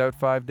heck he's out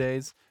 5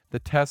 days. The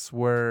tests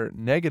were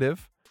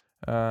negative,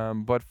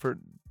 but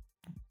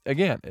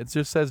it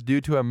just says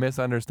due to a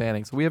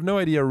misunderstanding. So we have no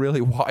idea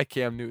really why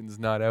Cam Newton's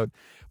not out,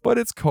 but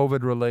it's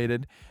COVID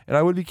related. And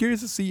I would be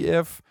curious to see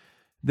if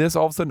this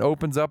all of a sudden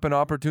opens up an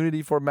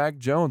opportunity for Mac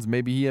Jones.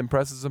 Maybe he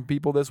impresses some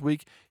people this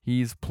week.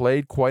 He's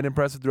played quite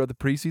impressive throughout the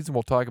preseason.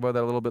 We'll talk about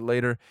that a little bit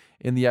later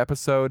in the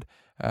episode.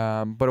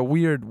 But a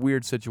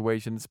weird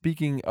situation.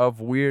 Speaking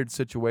of weird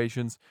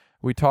situations,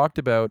 we talked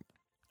about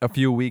a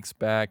few weeks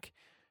back,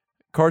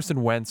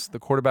 Carson Wentz, the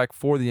quarterback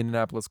for the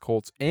Indianapolis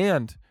Colts,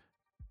 and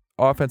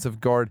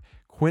offensive guard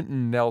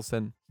Quentin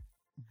Nelson,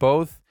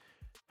 both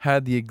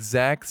had the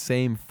exact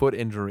same foot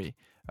injury.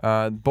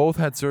 Both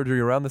had surgery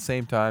around the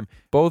same time.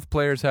 Both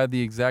players had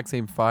the exact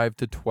same 5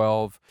 to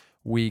 12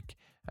 week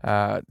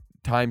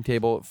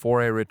timetable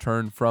for a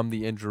return from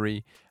the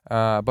injury.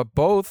 But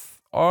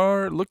both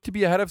look to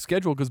be ahead of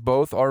schedule because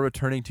both are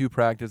returning to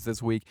practice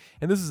this week.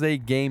 And this is a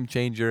game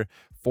changer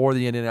for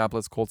the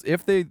Indianapolis Colts.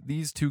 If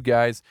these two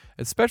guys,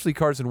 especially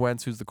Carson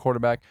Wentz, who's the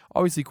quarterback,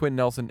 obviously Quentin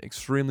Nelson,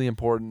 extremely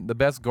important, the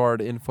best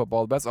guard in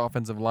football, the best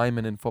offensive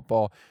lineman in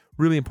football,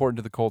 really important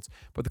to the Colts.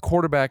 But the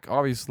quarterback,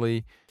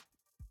 obviously,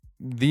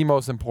 the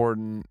most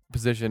important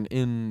position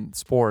in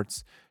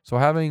sports. So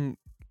having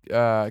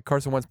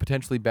Carson Wentz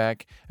potentially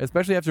back,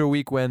 especially after a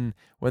week when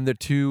the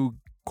two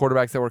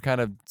quarterbacks that were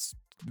kind of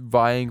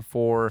vying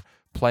for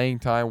playing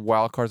time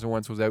while Carson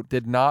Wentz was out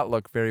did not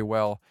look very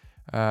well.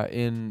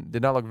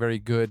 Did not look very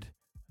good.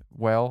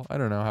 Well, I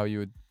don't know how you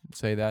would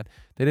say that.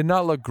 They did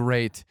not look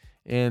great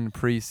in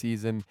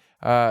preseason.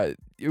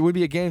 It would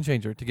be a game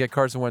changer to get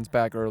Carson Wentz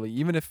back early,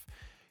 even if,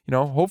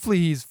 hopefully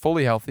he's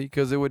fully healthy,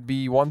 because it would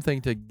be one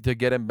thing to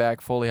get him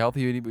back fully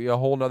healthy. It would be a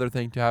whole other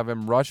thing to have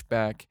him rush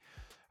back,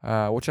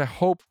 which I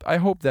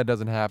hope that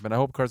doesn't happen. I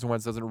hope Carson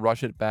Wentz doesn't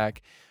rush it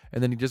back,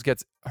 and then he just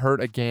gets hurt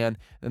again.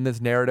 And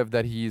this narrative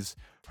that he's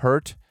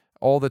hurt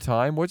all the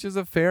time, which is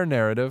a fair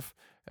narrative,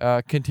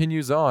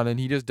 continues on, and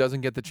he just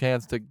doesn't get the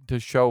chance to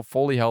show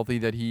fully healthy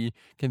that he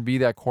can be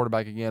that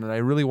quarterback again. And I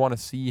really want to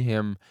see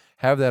him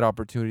have that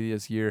opportunity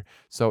this year.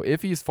 So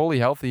if he's fully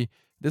healthy,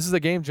 this is a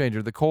game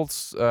changer. The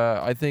Colts,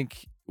 I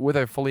think, with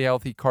a fully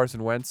healthy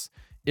Carson Wentz,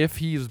 if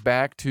he's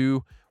back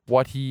to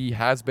what he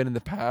has been in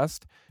the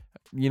past,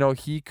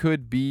 he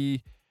could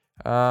be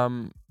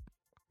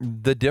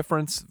the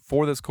difference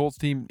for this Colts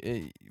team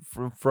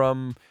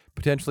from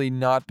potentially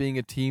not being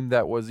a team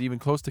that was even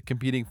close to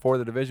competing for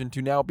the division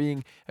to now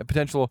being a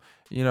potential,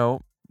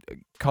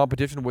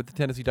 competition with the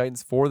Tennessee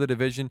Titans for the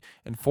division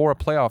and for a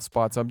playoff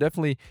spot. So I'm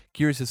definitely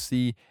curious to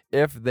see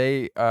if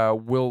him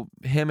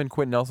and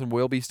Quentin Nelson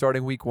will be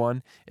starting week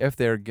 1, if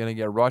they're going to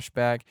get rushed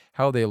back,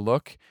 how they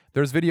look.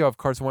 There's video of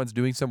Carson Wentz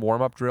doing some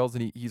warm-up drills,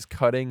 and he's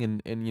cutting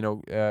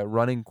and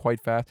running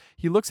quite fast.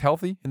 He looks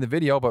healthy in the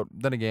video, but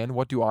then again,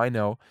 what do I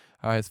know?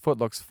 His foot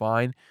looks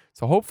fine.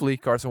 So hopefully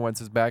Carson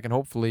Wentz is back, and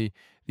hopefully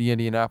the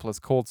Indianapolis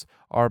Colts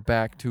are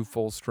back to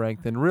full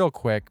strength. And real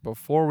quick,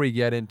 before we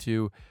get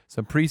into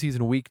some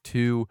preseason week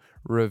 2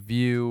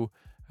 review,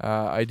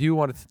 I do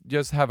want to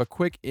just have a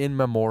quick in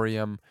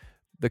memoriam.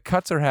 The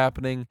cuts are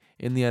happening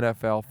in the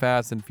NFL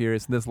fast and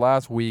furious. And this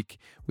last week,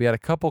 we had a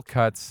couple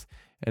cuts,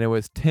 and it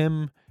was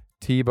Tim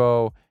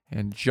Tebow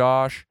and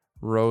Josh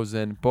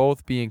Rosen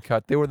both being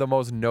cut. They were the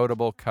most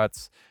notable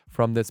cuts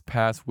from this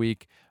past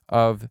week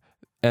of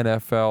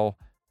NFL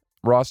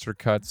roster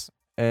cuts.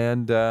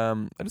 And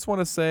I just want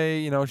to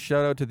say,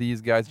 shout out to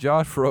these guys.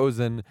 Josh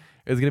Rosen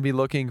is going to be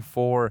looking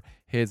for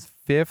his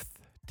 5th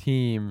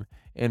team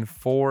in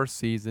 4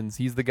 seasons.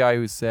 He's the guy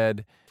who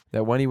said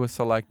that when he was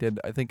selected,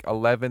 I think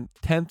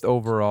 10th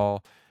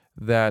overall,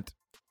 that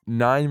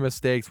 9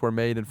 mistakes were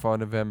made in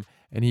front of him,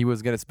 and he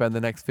was going to spend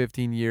the next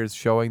 15 years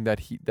showing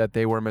that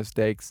they were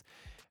mistakes.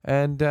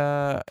 And,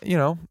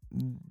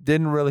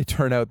 didn't really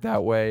turn out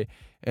that way.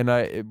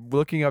 And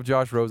looking up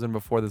Josh Rosen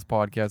before this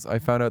podcast, I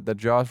found out that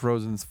Josh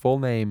Rosen's full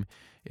name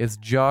is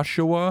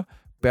Joshua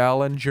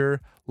Ballinger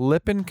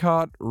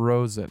Lippincott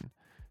Rosen.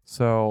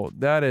 So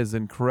that is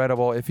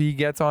incredible. If he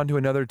gets onto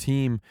another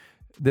team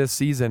this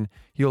season,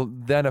 he'll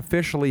then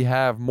officially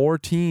have more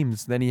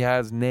teams than he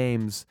has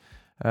names.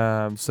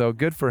 So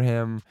good for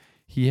him.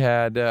 He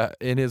had,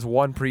 in his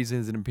one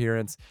preseason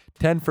appearance,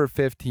 10 for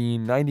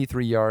 15,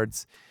 93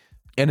 yards,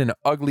 and an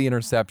ugly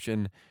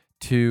interception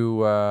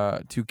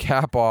to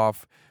cap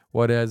off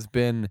what has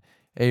been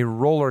a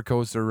roller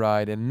coaster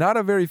ride, and not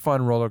a very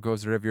fun roller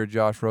coaster if you're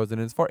Josh Rosen.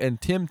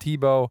 And Tim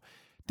Tebow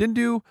didn't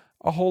do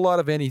a whole lot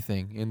of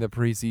anything in the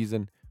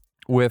preseason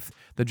with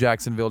the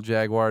Jacksonville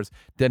Jaguars.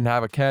 Didn't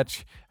have a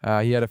catch.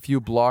 He had a few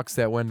blocks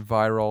that went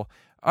viral.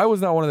 I was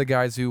not one of the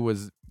guys who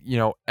was,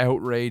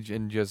 outraged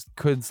and just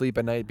couldn't sleep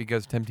at night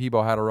because Tim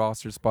Tebow had a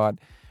roster spot.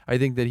 I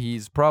think that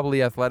he's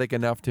probably athletic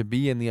enough to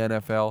be in the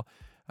NFL.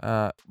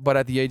 But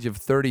at the age of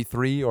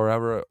 33 or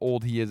however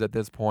old he is at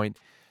this point,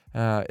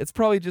 it's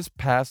probably just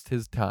past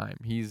his time.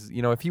 He's,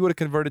 if he would have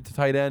converted to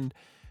tight end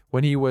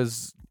when he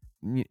was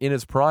in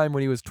his prime,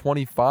 when he was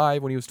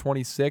 25, when he was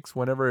 26,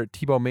 whenever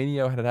Tebow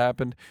Mania had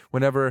happened,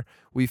 whenever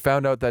we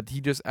found out that he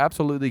just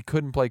absolutely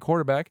couldn't play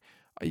quarterback,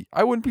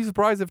 I wouldn't be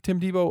surprised if Tim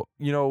Tebow,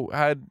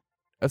 had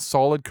a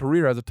solid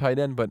career as a tight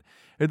end. But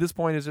at this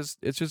point,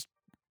 it's just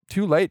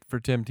too late for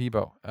Tim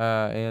Tebow.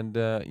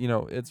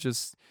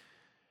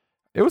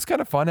 It was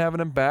kind of fun having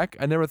him back.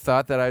 I never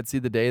thought that I'd see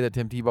the day that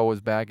Tim Tebow was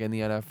back in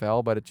the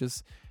NFL, but it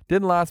just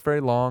didn't last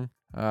very long.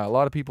 A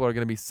lot of people are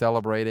going to be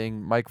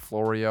celebrating. Mike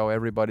Florio,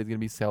 everybody's going to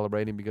be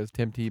celebrating because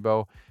Tim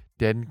Tebow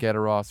didn't get a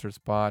roster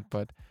spot.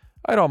 But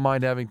I don't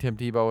mind having Tim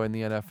Tebow in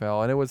the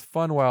NFL, and it was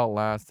fun while it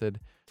lasted.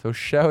 So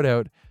shout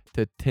out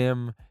to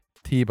Tim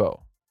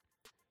Tebow.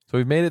 So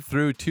we've made it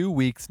through 2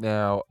 weeks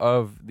now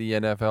of the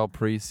NFL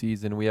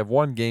preseason. We have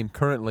one game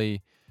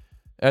currently,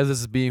 as this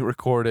is being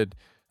recorded,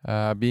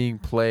 being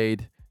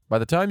played. By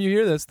the time you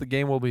hear this, the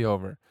game will be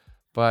over.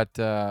 But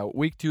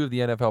week 2 of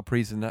the NFL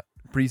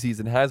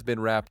preseason has been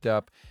wrapped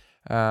up.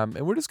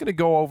 And we're just going to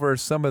go over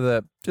some of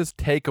the just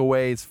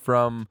takeaways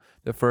from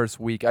the first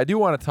week. I do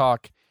want to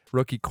talk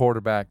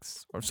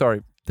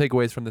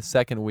takeaways from the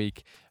second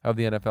week of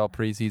the NFL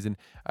preseason.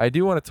 I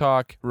do want to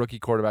talk rookie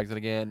quarterbacks. And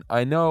again,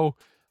 I know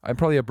I'm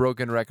probably a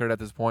broken record at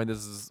this point.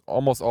 This is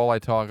almost all I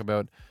talk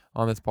about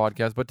on this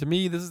podcast. But to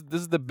me, this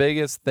is the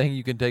biggest thing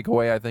you can take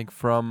away, I think,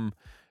 from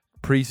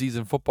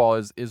preseason football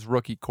is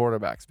rookie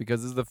quarterbacks,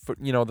 because this is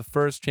the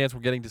first chance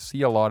we're getting to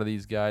see a lot of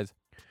these guys.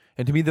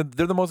 And to me,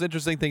 they're the most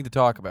interesting thing to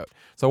talk about.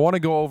 So I want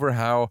to go over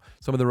how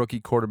some of the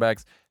rookie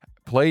quarterbacks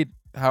played,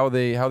 how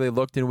they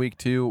looked in week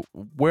 2,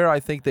 where I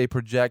think they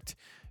project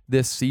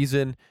this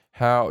season,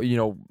 how,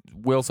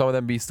 will some of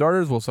them be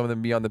starters? Will some of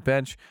them be on the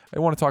bench? I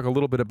want to talk a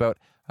little bit about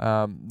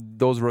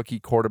those rookie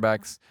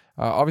quarterbacks.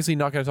 Obviously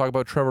not going to talk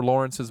about Trevor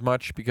Lawrence as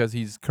much because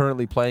he's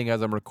currently playing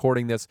as I'm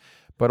recording this,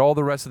 but all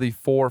the rest of the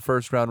 4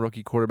 first-round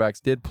rookie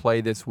quarterbacks did play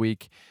this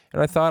week,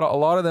 and I thought a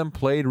lot of them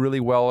played really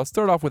well. Let's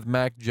start off with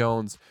Mac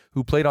Jones,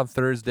 who played on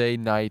Thursday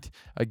night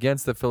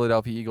against the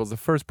Philadelphia Eagles, the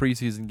first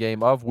preseason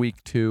game of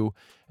week 2,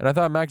 and I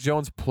thought Mac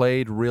Jones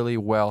played really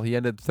well. He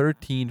ended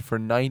 13 for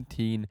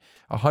 19,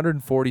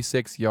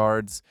 146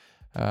 yards,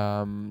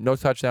 no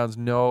touchdowns,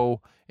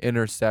 no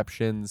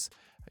interceptions.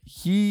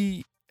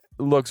 He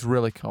looks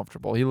really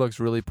comfortable. He looks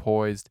really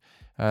poised.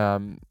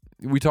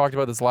 We talked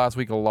about this last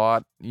week a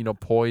lot,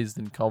 poised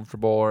and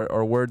comfortable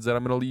are words that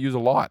I'm going to use a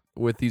lot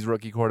with these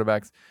rookie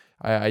quarterbacks.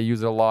 I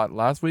use it a lot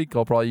last week.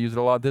 I'll probably use it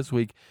a lot this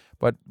week.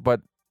 But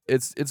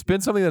it's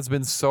been something that's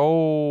been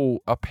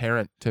so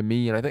apparent to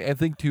me, and I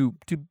think to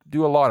a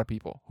lot of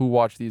people who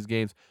watch these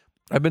games.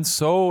 I've been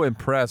so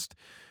impressed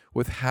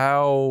with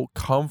how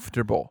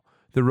comfortable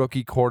the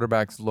rookie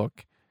quarterbacks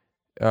look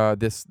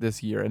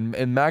this year,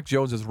 and Mac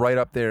Jones is right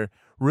up there,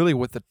 really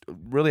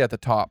at the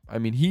top. I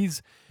mean,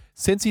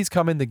 since he's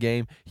come in the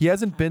game, he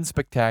hasn't been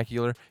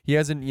spectacular. He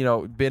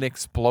hasn't, been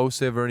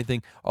explosive or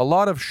anything. A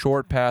lot of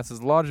short passes,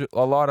 a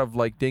lot of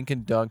like dink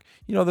and dunk.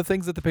 The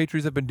things that the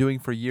Patriots have been doing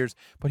for years.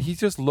 But he's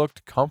just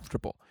looked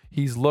comfortable.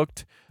 He's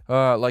looked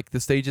like the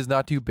stage is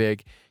not too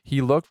big.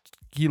 He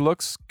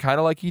looks kind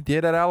of like he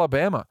did at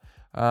Alabama.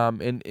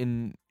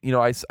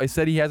 I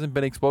said he hasn't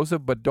been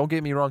explosive, but don't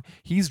get me wrong,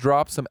 he's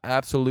dropped some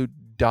absolute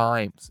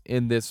dimes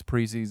in this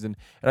preseason,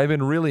 and I've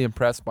been really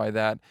impressed by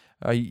that.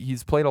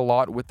 He's played a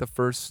lot with the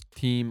first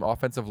team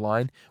offensive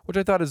line, which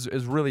I thought is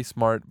really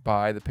smart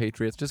by the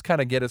Patriots. Just kind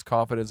of get his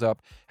confidence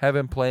up, have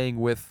him playing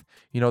with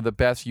the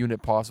best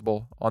unit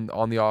possible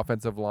on the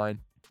offensive line.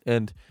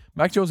 And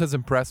Mac Jones has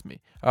impressed me.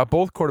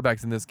 Both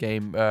quarterbacks in this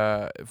game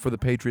for the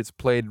Patriots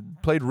played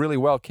really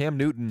well. Cam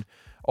Newton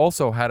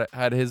also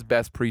had his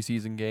best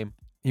preseason game.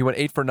 He went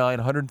 8 for 9,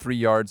 103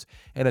 yards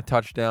and a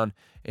touchdown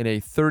in a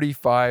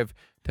 35-0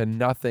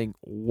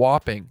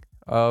 whopping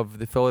of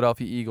the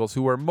Philadelphia Eagles,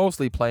 who were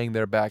mostly playing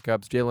their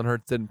backups. Jalen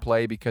Hurts didn't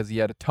play because he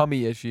had a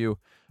tummy issue,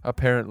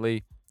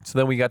 apparently. So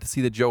then we got to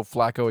see the Joe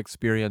Flacco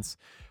experience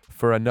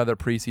for another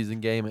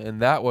preseason game,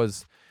 and that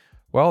was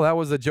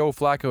a Joe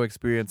Flacco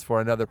experience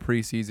for another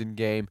preseason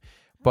game.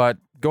 But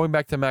going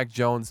back to Mac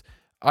Jones,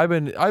 I've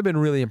been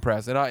really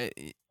impressed, and I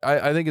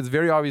think it's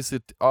very obvious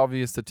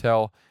to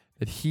tell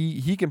that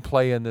he can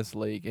play in this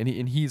league,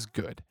 and he's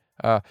good.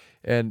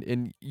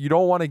 And you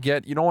don't want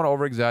to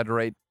over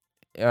exaggerate,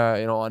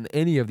 on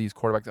any of these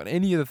quarterbacks, on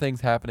any of the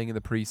things happening in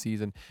the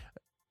preseason.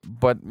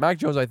 But Mac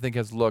Jones, I think,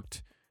 has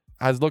looked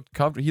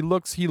comfortable. He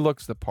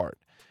looks the part.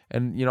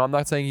 And I'm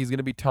not saying he's going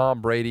to be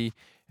Tom Brady.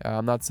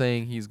 I'm not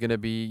saying he's going to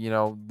be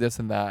this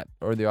and that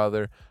or the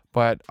other.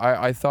 But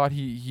I thought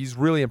he's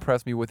really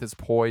impressed me with his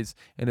poise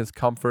and his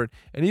comfort,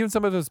 and even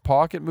some of his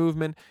pocket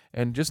movement,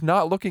 and just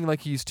not looking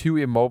like he's too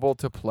immobile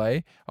to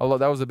play. Although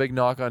that was a big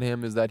knock on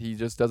him, is that he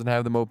just doesn't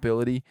have the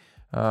mobility.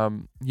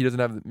 He doesn't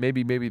have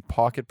maybe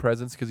pocket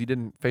presence because he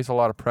didn't face a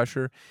lot of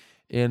pressure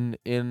at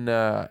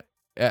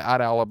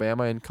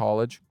Alabama in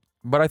college.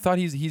 But I thought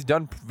he's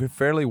done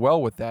fairly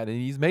well with that, and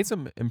he's made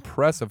some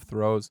impressive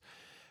throws.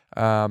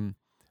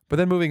 But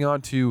then moving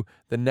on to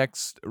the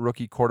next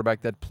rookie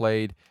quarterback that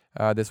played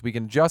this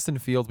weekend, Justin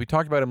Fields. We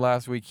talked about him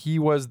last week. He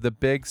was the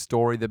big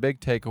story, the big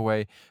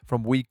takeaway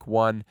from week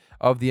 1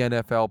 of the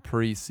NFL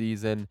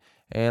preseason.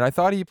 And I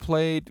thought he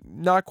played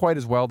not quite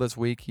as well this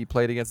week. He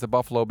played against the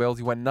Buffalo Bills.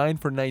 He went 9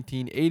 for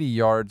 19, 80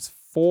 yards,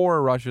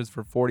 4 rushes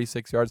for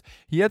 46 yards.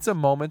 He had some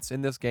moments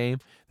in this game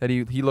that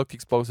he looked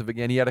explosive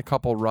again. He had a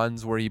couple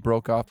runs where he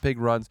broke off big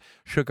runs,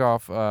 shook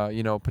off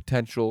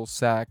potential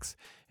sacks,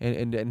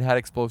 and had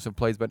explosive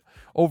plays, but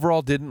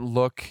overall didn't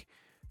look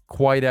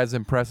quite as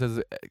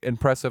impressive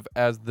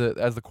as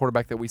the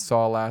quarterback that we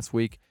saw last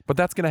week. But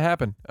that's going to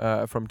happen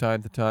from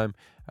time to time.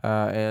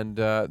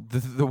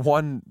 The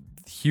one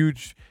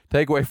huge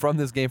takeaway from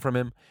this game from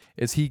him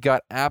is he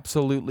got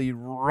absolutely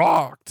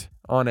rocked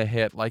on a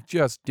hit, like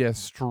just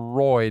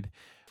destroyed.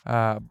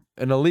 An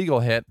illegal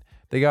hit.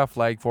 They got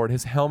flagged for it.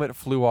 His helmet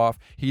flew off.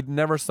 He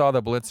never saw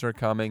the blitzer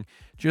coming.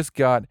 Just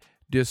got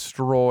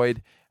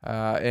destroyed.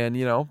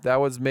 That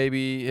was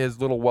maybe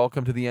his little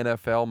welcome to the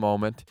NFL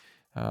moment.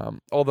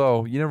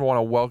 Although you never want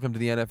to welcome to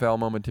the NFL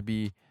moment to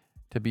be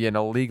an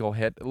illegal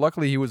hit.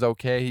 Luckily, he was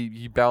okay.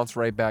 He bounced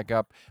right back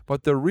up.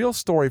 But the real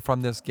story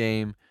from this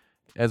game,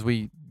 as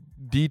we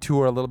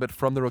detour a little bit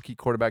from the rookie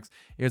quarterbacks,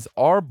 is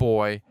our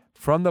boy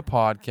from the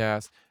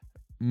podcast,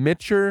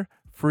 Mitchell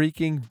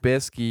freaking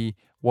Trubisky,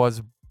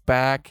 was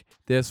back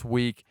this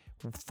week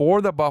for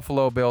the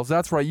Buffalo Bills.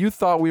 That's right. You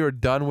thought we were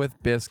done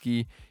with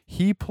Trubisky.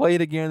 He played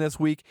again this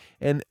week,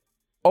 and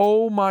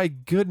oh my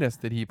goodness,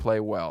 did he play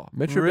well.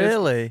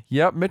 Really?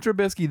 Yep, Mitchell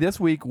Trubisky this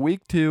week,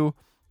 week 2.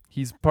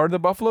 He's part of the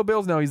Buffalo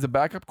Bills now. He's the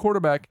backup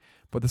quarterback,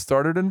 but the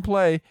starter didn't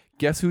play.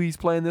 Guess who he's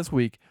playing this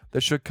week?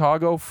 The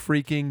Chicago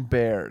freaking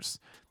Bears.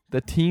 The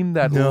team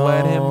that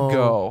let him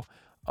go.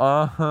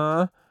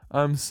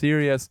 I'm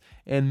serious.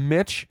 And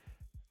Mitch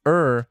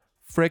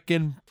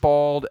freaking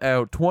balled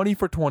out. 20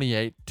 for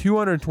 28,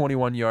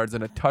 221 yards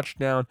and a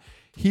touchdown.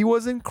 He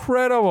was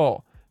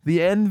incredible. The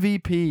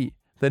MVP,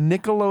 the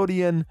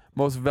Nickelodeon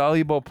most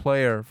valuable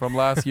player from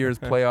last year's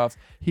playoffs.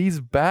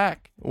 He's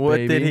back. What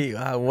baby. did he?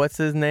 What's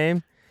his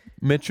name?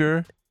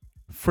 Mitchell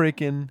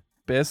freaking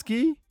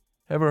Trubisky.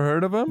 Ever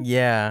heard of him?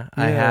 Yeah,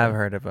 I have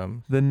heard of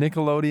him. The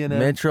Nickelodeon.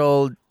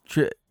 Mitchell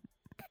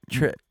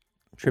Trubisky.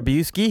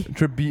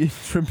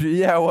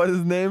 Yeah, what's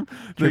his name?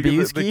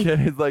 Trubisky. The kid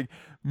is like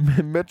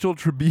Mitchell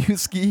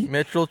Trubisky.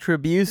 Mitchell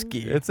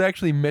Trubisky. It's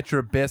actually Mitch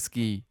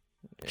Trubisky,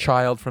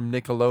 child from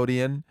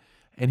Nickelodeon.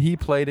 and he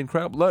played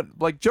incredible.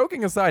 Like,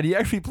 joking aside, he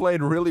actually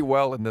played really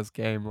well in this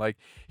game. Like,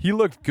 he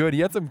looked good. He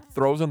had some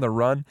throws on the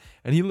run,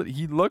 and he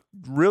looked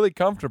really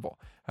comfortable.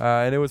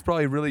 And it was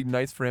probably really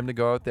nice for him to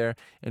go out there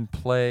and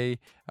play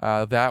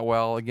that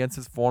well against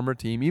his former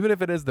team. Even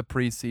if it is the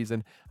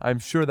preseason, I'm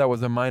sure that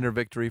was a minor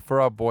victory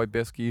for our boy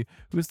Biskey,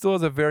 who still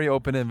has a very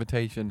open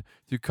invitation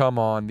to come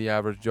on the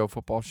Average Joe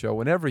Football Show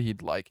whenever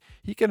he'd like.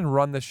 He can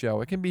run the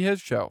show. It can be his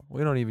show.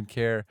 We don't even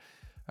care.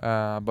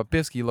 But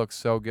Biskey looks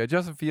so good.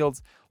 Justin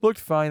Fields looked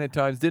fine at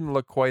times, didn't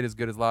look quite as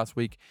good as last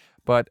week.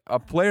 But a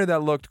player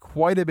that looked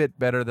quite a bit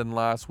better than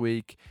last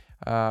week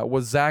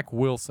was Zach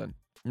Wilson.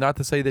 Not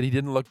to say that he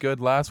didn't look good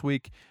last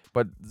week,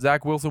 but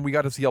Zach Wilson, we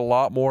got to see a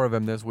lot more of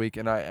him this week,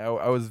 and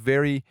I was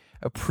very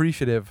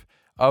appreciative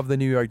of the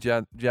New York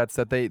Jets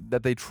that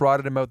they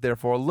trotted him out there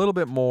for a little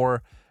bit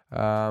more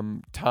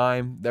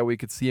time that we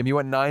could see him. He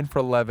went 9 for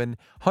 11,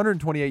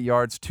 128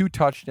 yards, 2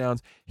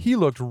 touchdowns. He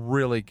looked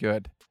really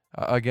good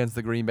against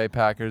the Green Bay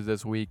Packers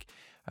this week.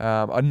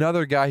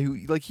 Another guy who,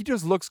 like, he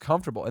just looks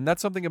comfortable, and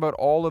that's something about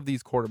all of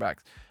these quarterbacks.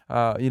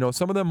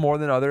 Some of them more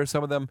than others.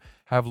 Some of them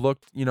have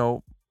looked,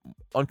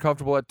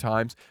 uncomfortable at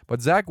times, but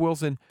Zach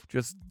Wilson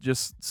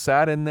just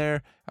sat in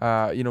there.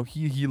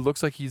 He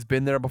looks like he's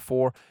been there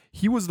before.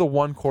 He was the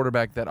one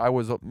quarterback that I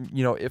was,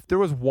 if there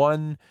was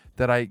one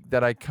that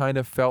I kind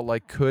of felt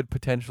like could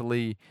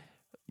potentially,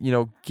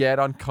 get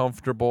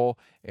uncomfortable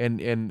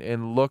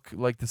and look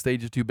like the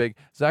stage is too big,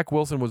 Zach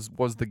Wilson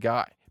was the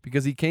guy.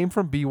 Because he came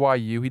from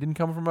BYU. He didn't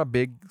come from a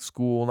big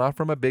school, not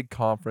from a big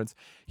conference.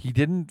 He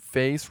didn't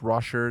face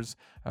rushers.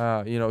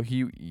 He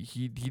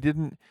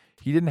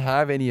didn't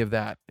have any of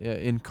that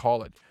in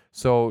college.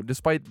 So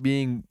despite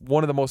being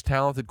one of the most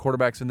talented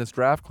quarterbacks in this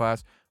draft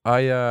class,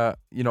 I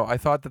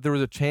thought that there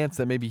was a chance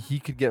that maybe he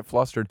could get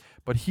flustered.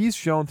 But he's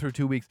shown through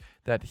 2 weeks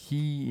that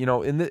he,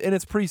 in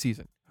its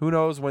preseason. Who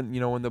knows when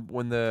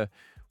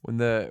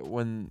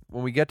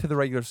we get to the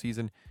regular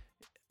season,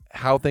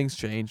 how things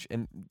change.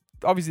 And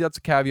obviously that's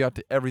a caveat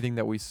to everything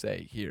that we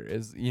say here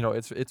is,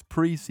 it's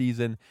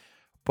preseason,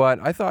 but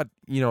I thought,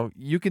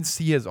 you can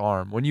see his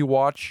arm when you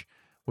watch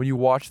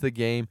the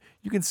game.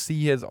 You can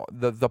see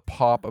the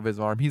pop of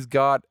his arm. He's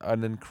got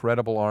an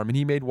incredible arm, and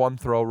he made one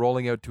throw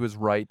rolling out to his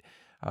right,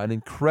 an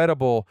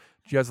incredible,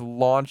 just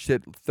launched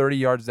it 30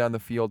 yards down the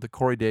field to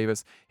Corey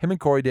Davis. Him and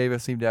Corey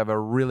Davis seem to have a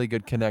really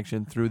good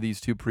connection through these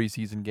 2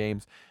 preseason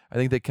games. I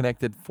think they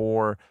connected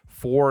for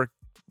four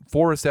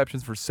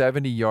receptions for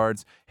 70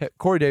 yards.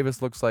 Corey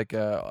Davis looks like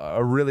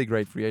a really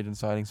great free agent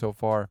signing so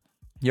far.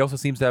 He also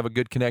seems to have a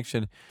good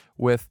connection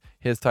with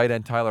his tight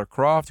end Tyler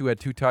Kroft, who had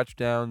 2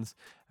 touchdowns.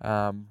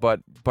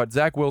 But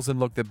Zach Wilson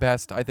looked the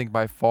best, I think,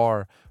 by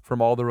far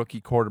from all the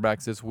rookie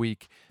quarterbacks this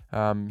week.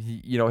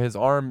 His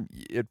arm,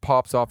 it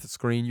pops off the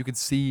screen. You can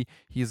see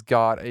he's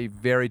got a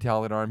very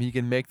talented arm. He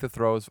can make the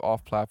throws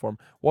off platform.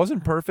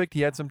 Wasn't perfect.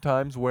 He had some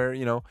times where,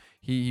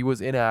 he was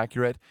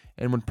inaccurate,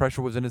 and when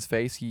pressure was in his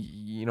face,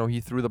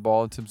 he threw the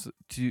ball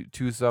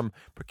into some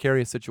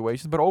precarious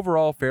situations. But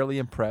overall, fairly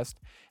impressed.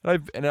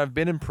 And I've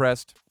been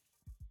impressed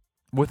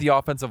with the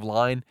offensive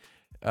line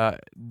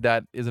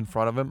that is in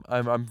front of him.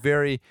 I'm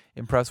very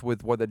impressed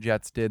with what the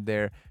Jets did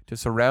there to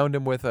surround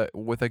him with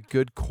a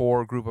good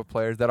core group of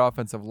players. That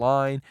offensive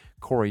line,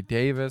 Corey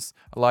Davis,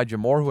 Elijah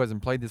Moore, who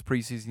hasn't played this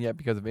preseason yet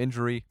because of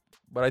injury.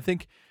 But I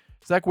think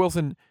Zach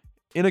Wilson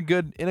in a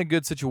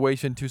good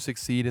situation to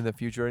succeed in the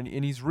future,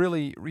 and he's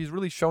really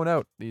shown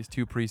out these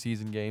 2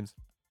 preseason games.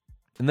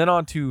 And then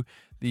on to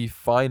the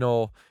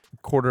final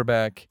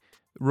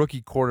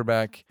rookie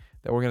quarterback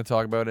that we're going to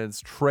talk about, and it's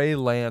Trey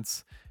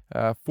Lance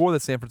for the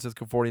San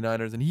Francisco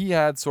 49ers, and he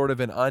had sort of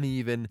an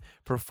uneven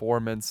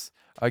performance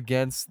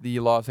against the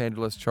Los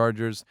Angeles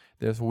Chargers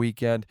this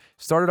weekend.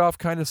 Started off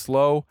kind of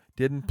slow,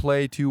 didn't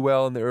play too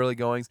well in the early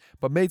goings,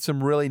 but made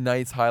some really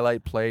nice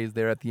highlight plays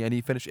there at the end. He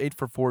finished 8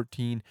 for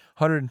 14,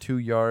 102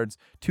 yards,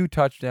 2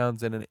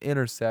 touchdowns, and an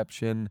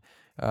interception.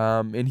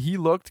 And he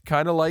looked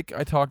kind of like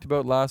I talked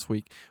about last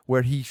week,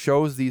 where he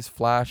shows these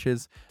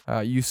flashes.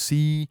 You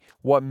see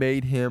what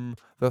made him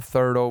the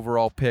 3rd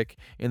overall pick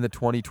in the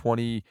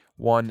 2021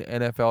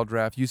 NFL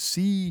draft. You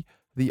see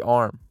the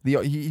arm.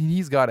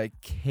 He's got a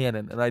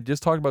cannon. And I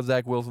just talked about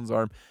Zach Wilson's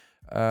arm.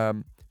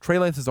 Trey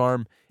Lance's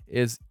arm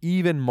is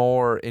even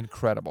more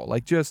incredible.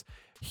 Like, just,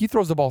 he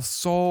throws the ball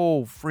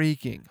so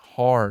freaking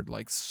hard,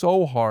 like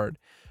so hard.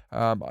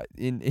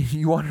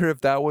 You wonder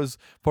if that was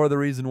part of the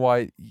reason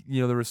why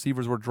the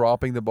receivers were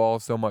dropping the ball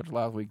so much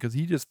last week, because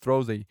he just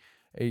throws a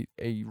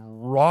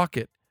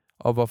rocket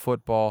of a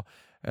football.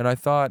 And I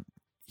thought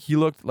he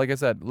looked, like I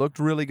said,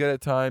 really good at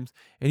times,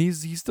 and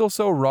he's still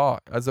so raw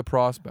as a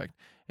prospect.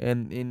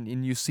 And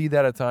you see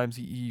that at times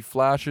he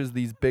flashes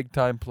these big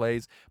time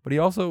plays, but he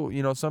also,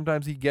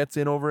 sometimes he gets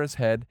in over his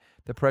head.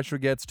 The pressure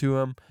gets to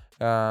him.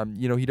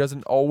 He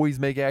doesn't always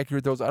make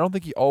accurate throws. I don't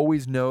think he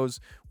always knows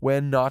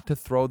when not to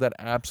throw that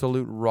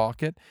absolute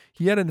rocket.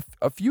 He had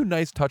a few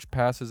nice touch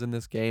passes in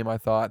this game, I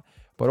thought.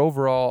 But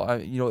overall,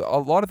 a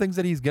lot of things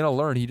that he's going to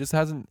learn. He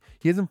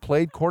hasn't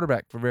played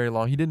quarterback for very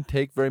long. He didn't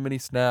take very many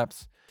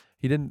snaps.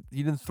 He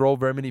didn't throw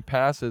very many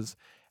passes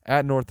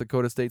at North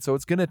Dakota State. So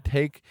it's going to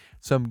take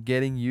some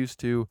getting used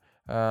to.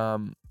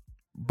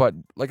 But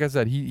like I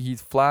said, he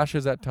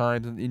flashes at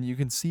times, and you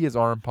can see his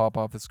arm pop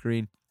off the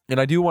screen. And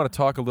I do want to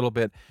talk a little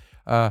bit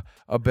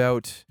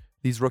about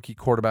these rookie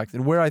quarterbacks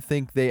and where I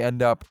think they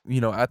end up,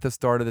 at the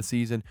start of the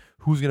season.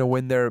 Who's going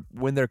to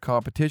win their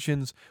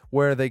competitions?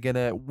 Where are they going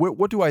to?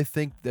 What do I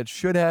think that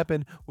should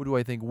happen? What do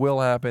I think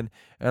will happen?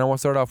 And I want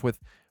to start off with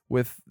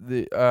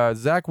the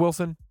Zach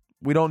Wilson.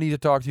 We don't need to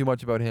talk too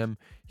much about him.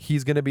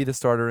 He's going to be the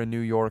starter in New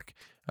York.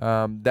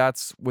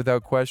 That's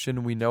without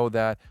question. We know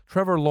that.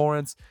 Trevor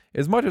Lawrence,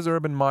 as much as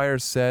Urban Meyer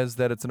says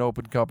that it's an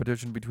open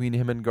competition between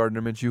him and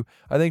Gardner Minshew,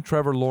 I think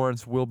Trevor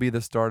Lawrence will be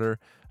the starter.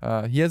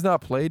 He has not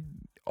played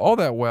all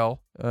that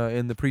well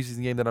in the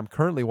preseason game that I'm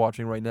currently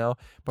watching right now,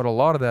 but a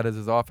lot of that is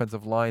his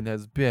offensive line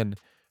has been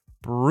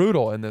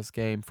brutal in this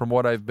game from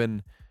what I've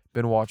been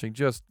watching.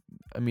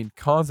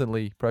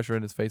 Constantly pressure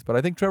in his face. But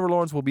I think Trevor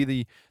Lawrence will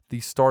be the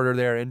starter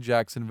there in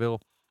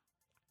Jacksonville.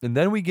 And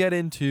then we get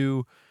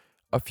into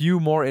a few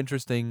more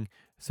interesting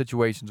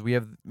situations. We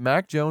have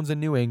Mac Jones in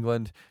New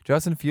England,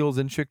 Justin Fields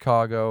in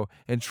Chicago,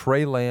 and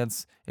Trey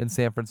Lance in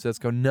San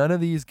Francisco. None of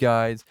these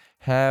guys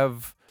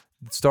have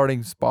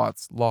starting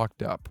spots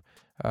locked up.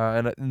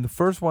 And the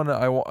first one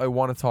I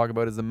want to talk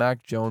about is the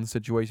Mac Jones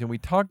situation. We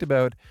talked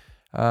about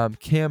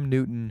Cam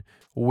Newton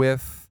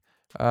with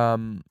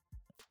the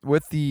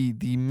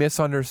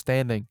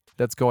misunderstanding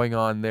that's going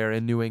on there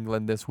in New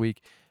England this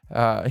week.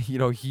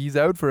 He's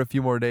out for a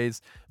few more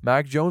days.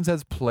 Mac Jones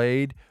has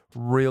played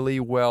really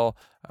well.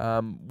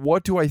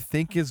 What do I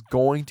think is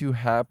going to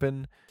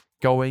happen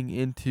going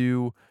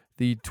into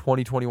the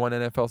 2021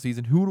 NFL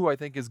season? Who do I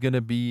think is going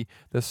to be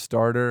the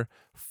starter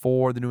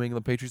for the New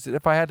England Patriots?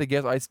 If I had to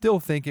guess, I still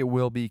think it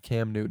will be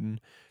Cam Newton.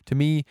 To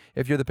me,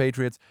 if you're the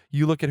Patriots,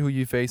 you look at who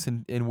you face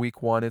in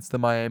week 1. It's the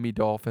Miami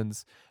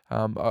Dolphins.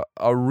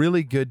 A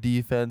really good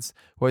defense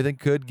who I think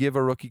could give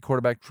a rookie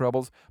quarterback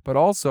troubles, but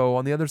also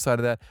on the other side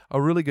of that,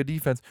 a really good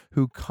defense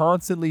who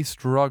constantly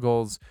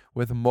struggles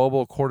with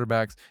mobile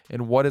quarterbacks.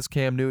 And what is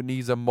Cam Newton?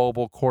 He's a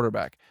mobile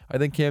quarterback. I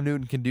think Cam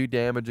Newton can do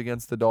damage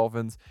against the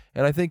Dolphins.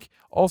 And I think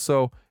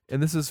also,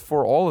 and this is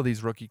for all of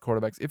these rookie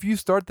quarterbacks, if you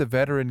start the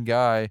veteran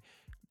guy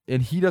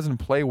and he doesn't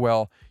play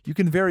well, you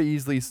can very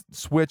easily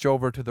switch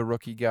over to the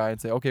rookie guy and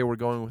say, okay, we're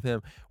going with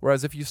him.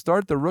 Whereas if you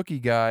start the rookie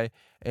guy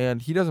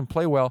and he doesn't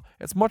play well,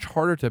 it's much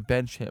harder to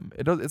bench him.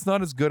 It's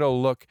not as good a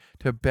look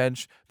to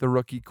bench the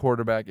rookie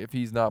quarterback if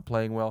he's not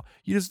playing well.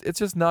 It's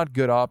just not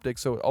good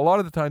optics. So a lot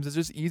of the times it's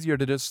just easier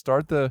to just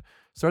start the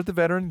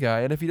veteran guy,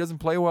 and if he doesn't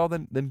play well,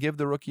 then give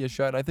the rookie a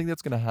shot. And I think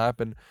that's going to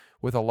happen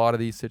with a lot of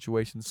these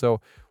situations.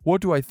 So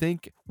what do I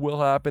think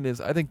will happen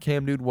is I think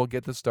Cam Newton will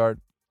get the start.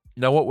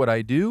 Now, what would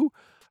I do?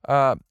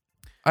 I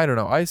don't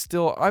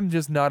know. I'm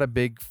just not a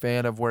big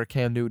fan of where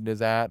Cam Newton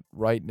is at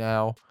right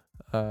now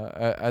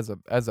as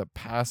a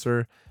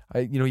passer.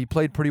 He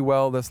played pretty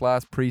well this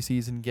last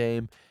preseason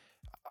game.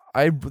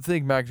 I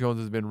think Mac Jones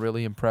has been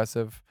really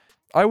impressive.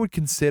 I would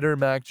consider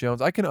Mac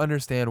Jones. I can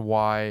understand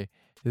why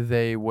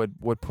they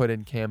would put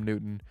in Cam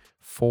Newton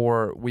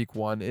for week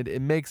 1.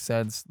 It makes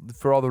sense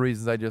for all the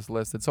reasons I just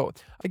listed. So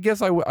I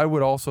guess I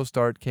would also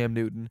start Cam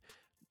Newton.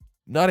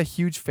 Not a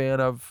huge fan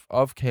of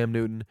Cam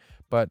Newton,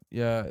 but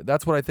yeah,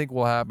 that's what I think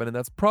will happen, and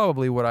that's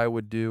probably what I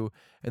would do.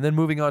 And then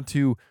moving on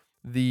to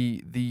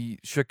the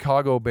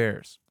Chicago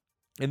Bears.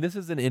 And this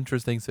is an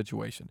interesting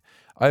situation.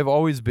 I've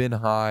always been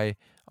high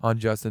on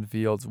Justin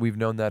Fields. We've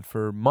known that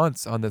for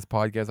months on this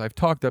podcast. I've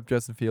talked up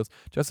Justin Fields.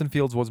 Justin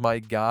Fields was my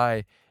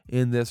guy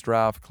in this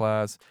draft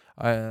class,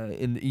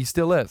 and he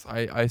still is.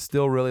 I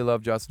still really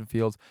love Justin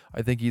Fields.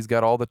 I think he's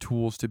got all the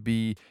tools to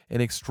be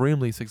an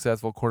extremely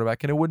successful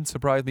quarterback, and it wouldn't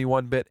surprise me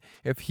one bit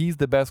if he's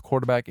the best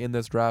quarterback in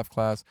this draft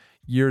class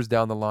years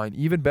down the line,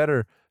 even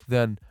better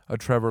than a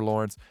Trevor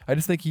Lawrence. I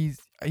just think he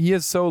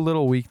has so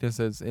little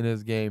weaknesses in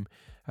his game.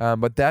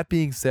 But that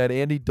being said,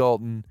 Andy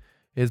Dalton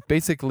has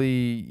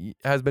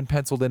been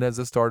penciled in as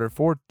a starter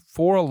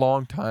for a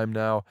long time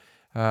now.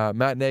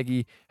 Matt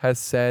Nagy has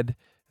said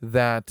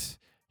that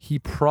he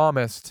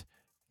promised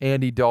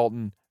Andy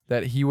Dalton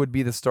that he would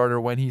be the starter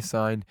when he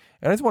signed.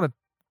 And I just want to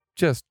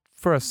just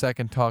for a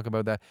second talk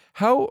about that.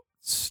 How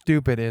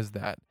stupid is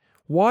that?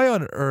 Why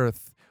on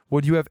earth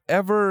would you have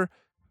ever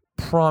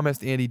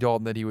promised Andy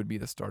Dalton that he would be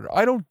the starter?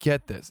 I don't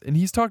get this. And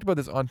he's talked about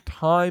this on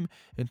time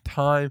and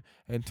time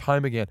and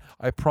time again.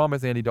 I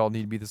promised Andy Dalton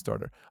he'd be the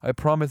starter. I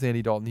promised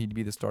Andy Dalton he'd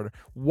be the starter.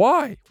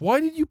 Why?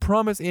 Why did you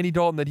promise Andy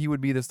Dalton that he would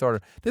be the starter?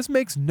 This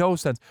makes no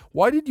sense.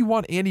 Why did you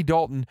want Andy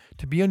Dalton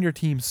to be on your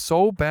team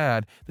so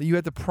bad that you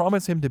had to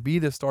promise him to be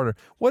the starter?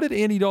 What did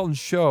Andy Dalton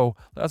show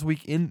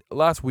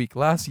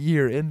last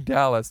year in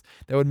Dallas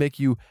that would make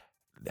you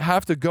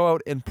have to go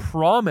out and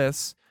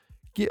promise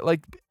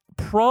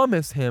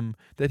him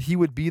that he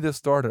would be the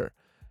starter?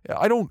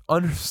 I don't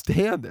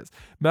understand this.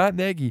 Matt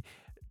Nagy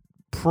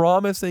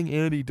promising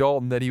Andy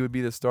Dalton that he would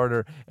be the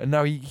starter, and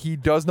now he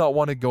does not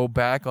want to go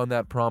back on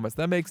that promise.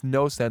 That makes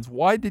no sense.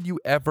 Why did you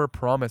ever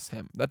promise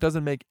him? That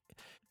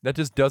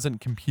just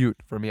doesn't compute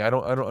for me. I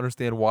don't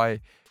understand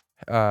why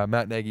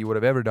Matt Nagy would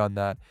have ever done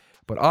that.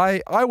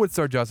 But I would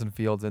start Justin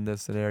Fields in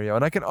this scenario,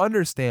 and I can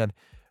understand.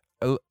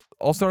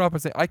 I'll start off by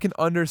saying I can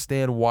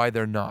understand why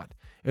they're not.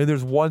 And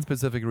there's one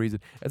specific reason.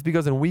 It's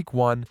because in week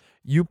 1,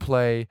 you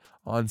play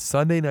on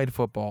Sunday Night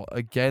Football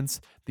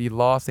against the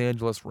Los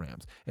Angeles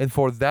Rams. And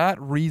for that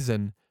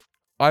reason,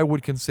 I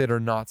would consider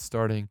not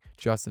starting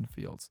Justin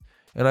Fields.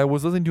 And I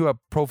was listening to a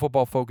Pro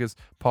Football Focus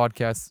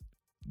podcast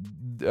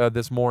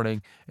this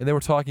morning, and they were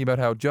talking about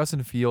how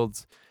Justin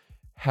Fields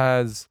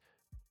has,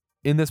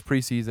 in this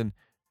preseason,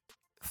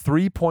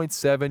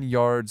 3.7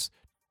 yards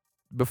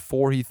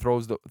before he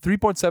throws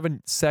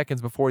 3.7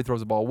 seconds before he throws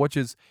the ball, which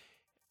is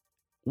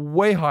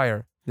way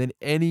higher than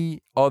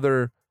any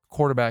other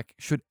quarterback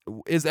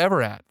is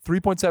ever at.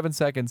 3.7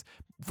 seconds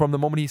from the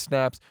moment he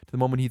snaps to the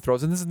moment he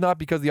throws. And this is not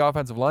because the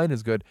offensive line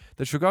is good.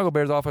 The Chicago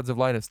Bears offensive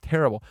line is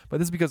terrible. But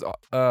this is because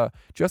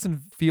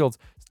Justin Fields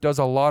does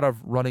a lot of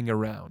running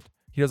around.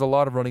 He does a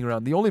lot of running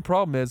around. The only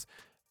problem is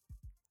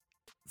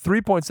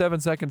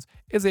 3.7 seconds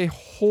is a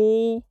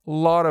whole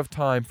lot of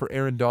time for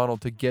Aaron Donald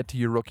to get to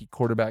your rookie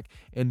quarterback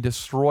and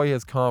destroy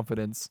his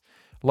confidence,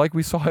 like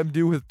we saw him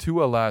do with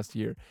Tua last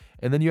year.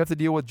 And then you have to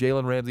deal with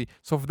Jalen Ramsey.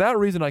 So for that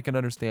reason, I can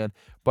understand.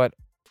 But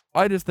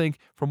I just think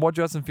from what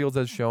Justin Fields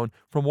has shown,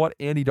 from what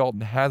Andy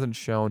Dalton hasn't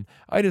shown,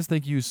 I just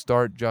think you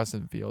start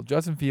Justin Fields.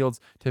 Justin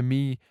Fields, to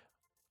me,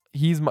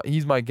 he's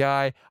my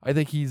guy. I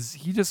think is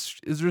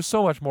there's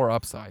so much more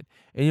upside.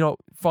 And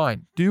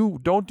fine.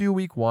 Don't do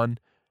week 1.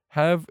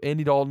 Have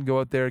Andy Dalton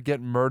go out there,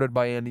 get murdered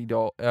by Aaron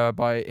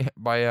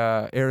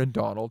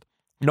Donald.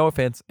 No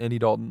offense, Andy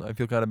Dalton. I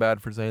feel kind of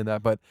bad for saying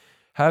that, but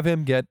have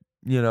him get,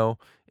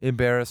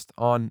 embarrassed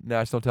on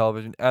national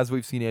television, as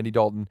we've seen Andy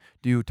Dalton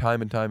do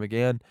time and time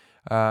again.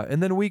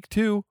 And then week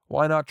 2,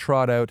 why not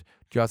trot out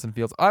Justin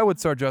Fields? I would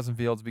start Justin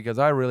Fields because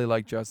I really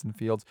like Justin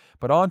Fields.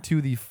 But on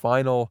to the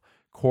final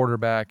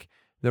quarterback,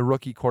 the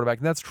rookie quarterback,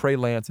 and that's Trey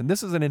Lance. And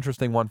this is an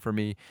interesting one for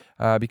me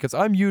because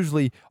I'm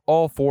usually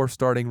all for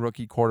starting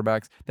rookie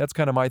quarterbacks. That's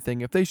kind of my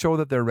thing. If they show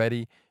that they're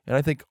ready, and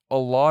I think a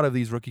lot of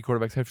these rookie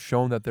quarterbacks have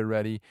shown that they're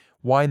ready,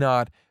 why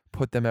not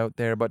put them out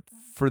there? But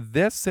for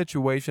this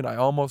situation, I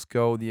almost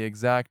go the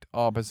exact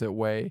opposite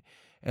way.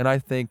 And I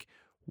think,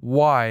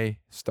 why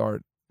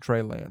start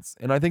Trey Lance?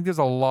 And I think there's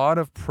a lot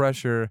of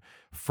pressure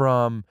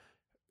from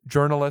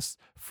journalists,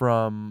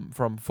 from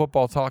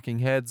football talking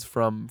heads,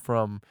 from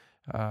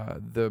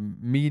the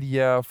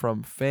media,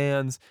 from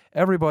fans.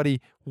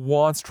 Everybody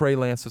wants Trey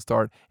Lance to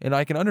start. And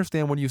I can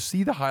understand when you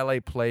see the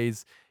highlight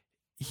plays,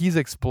 he's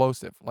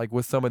explosive, like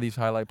with some of these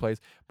highlight plays.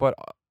 But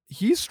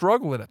he's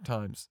struggling at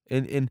times.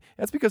 And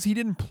that's because he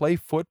didn't play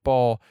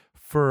football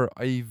for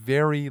a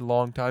very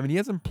long time. And he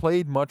hasn't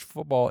played much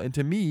football. And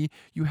to me,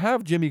 you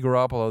have Jimmy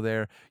Garoppolo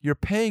there. You're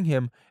paying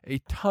him a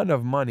ton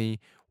of money.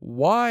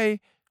 Why?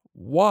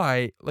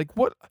 Like,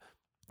 what?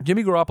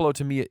 Jimmy Garoppolo,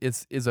 to me,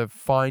 is a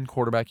fine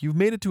quarterback. You've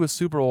made it to a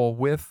Super Bowl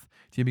with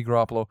Jimmy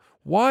Garoppolo.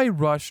 Why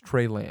rush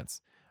Trey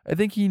Lance? I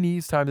think he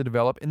needs time to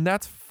develop, and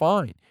that's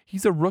fine.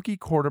 He's a rookie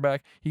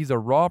quarterback. He's a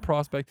raw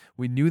prospect.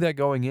 We knew that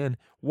going in.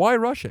 Why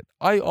rush it?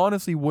 I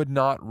honestly would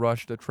not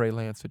rush the Trey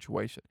Lance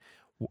situation.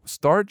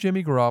 Start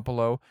Jimmy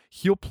Garoppolo.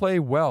 He'll play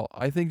well.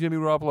 I think Jimmy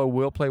Garoppolo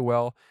will play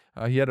well.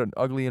 He had an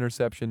ugly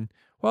interception.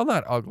 Well,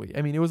 not ugly.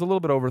 I mean, it was a little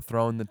bit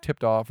overthrown, then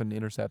tipped off and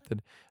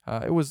intercepted.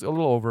 It was a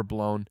little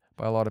overblown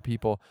by a lot of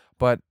people.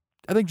 But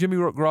I think Jimmy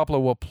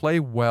Garoppolo will play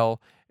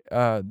well.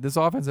 This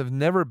offense has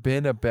never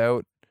been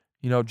about,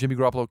 Jimmy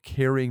Garoppolo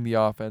carrying the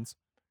offense.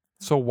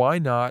 So why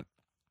not,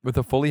 with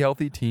a fully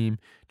healthy team,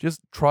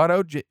 just trot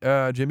out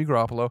Jimmy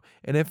Garoppolo?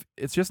 And if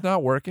it's just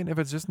not working, if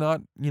it's just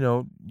not,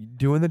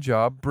 doing the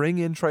job, bring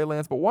in Trey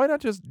Lance. But why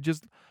not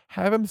just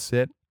have him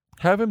sit,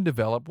 have him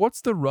develop? What's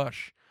the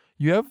rush?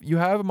 You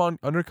have him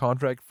under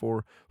contract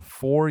for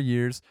 4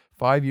 years,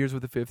 5 years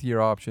with a 5th-year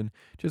option.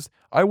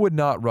 I would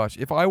not rush.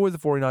 If I was the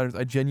 49ers,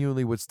 I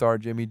genuinely would start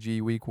Jimmy G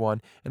week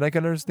 1, and I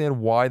can understand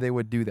why they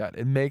would do that.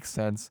 It makes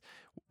sense.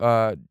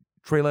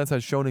 Trey Lance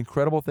has shown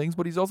incredible things,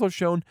 but he's also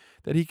shown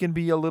that he can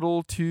be a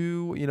little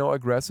too,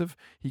 aggressive.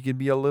 He can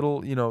be a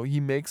little, he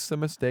makes some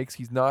mistakes.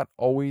 He's not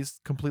always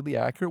completely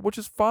accurate, which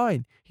is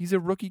fine. He's a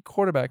rookie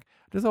quarterback.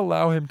 Just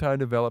allow him time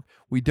to develop.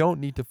 We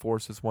don't need to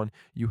force this one.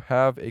 You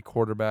have a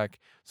quarterback,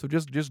 so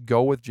just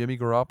go with Jimmy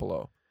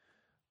Garoppolo.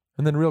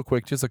 And then real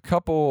quick, just a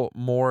couple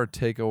more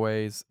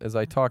takeaways, as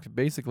I talked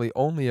basically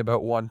only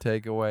about one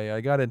takeaway. I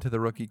got into the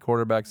rookie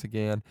quarterbacks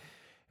again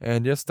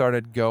and just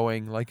started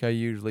going like I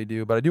usually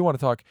do. But I do want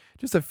to talk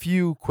just a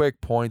few quick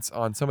points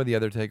on some of the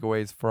other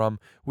takeaways from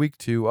week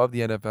 2 of the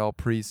NFL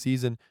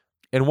preseason.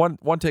 And one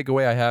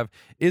takeaway I have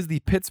is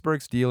the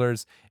Pittsburgh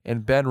Steelers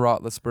and Ben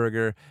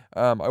Roethlisberger.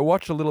 I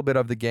watched a little bit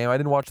of the game. I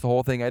didn't watch the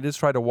whole thing. I just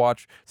tried to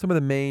watch some of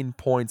the main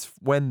points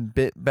when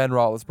Ben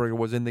Roethlisberger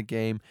was in the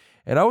game.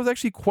 And I was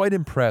actually quite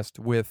impressed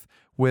with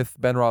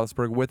Ben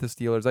Roethlisberger, with the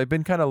Steelers. I've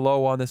been kind of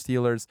low on the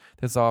Steelers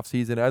this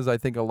offseason, as I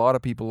think a lot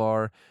of people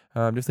are.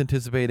 Just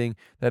anticipating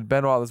that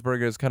Ben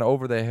Roethlisberger is kind of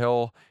over the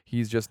hill.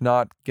 He's just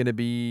not going to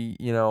be,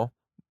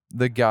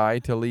 the guy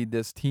to lead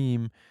this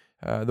team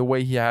the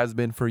way he has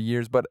been for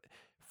years. But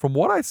from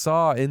what I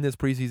saw in this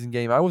preseason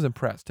game, I was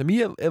impressed. To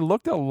me, it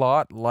looked a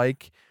lot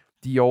like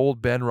the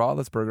old Ben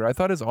Roethlisberger. I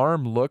thought his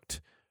arm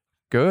looked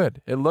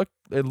good. It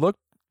looked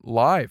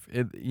live.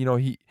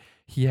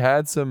 He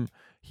had some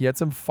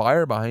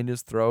fire behind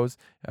his throws,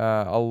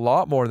 a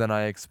lot more than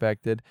I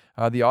expected.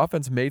 The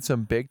offense made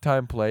some big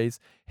time plays.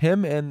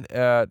 Him and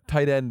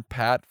tight end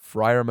Pat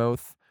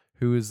Freiermuth,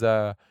 who's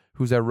a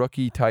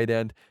rookie tight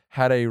end,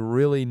 had a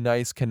really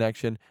nice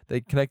connection. They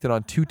connected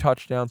on 2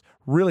 touchdowns.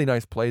 Really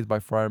nice plays by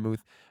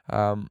Freiermuth.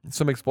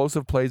 Some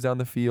explosive plays down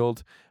the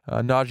field.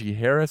 Najee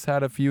Harris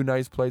had a few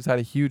nice plays, had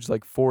a huge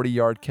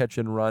 40-yard catch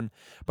and run.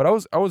 But I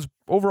was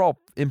overall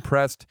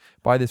impressed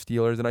by the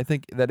Steelers, and I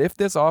think that if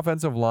this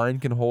offensive line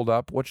can hold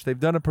up, which they've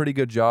done a pretty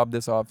good job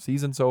this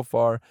offseason so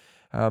far,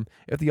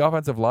 if the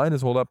offensive line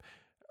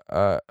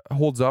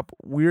holds up,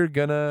 we're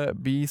gonna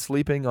be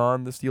sleeping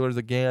on the Steelers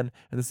again,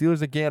 and the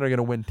Steelers again are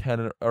gonna win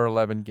 10 or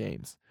 11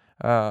 games.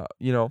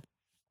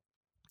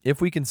 If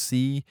we can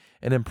see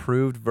an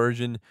improved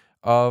version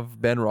of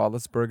Ben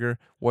Roethlisberger,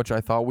 which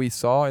I thought we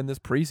saw in this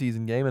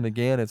preseason game, and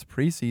again, it's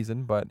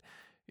preseason, but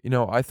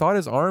I thought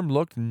his arm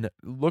looked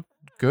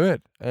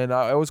good, and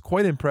I was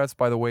quite impressed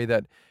by the way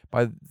that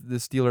by the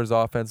Steelers'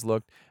 offense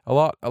looked. A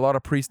lot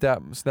of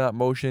pre-snap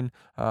motion,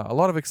 a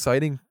lot of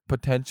exciting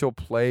potential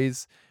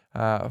plays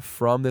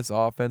from this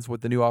offense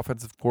with the new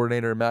offensive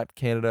coordinator Matt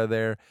Canada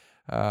there.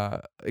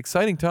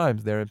 Exciting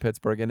times there in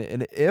Pittsburgh,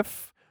 and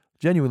if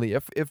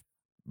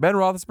Ben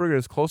Roethlisberger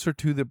is closer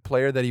to the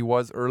player that he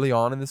was early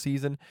on in the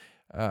season,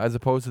 as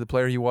opposed to the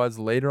player he was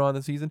later on in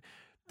the season,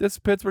 this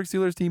Pittsburgh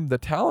Steelers team, the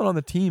talent on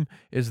the team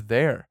is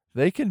there.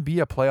 They can be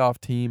a playoff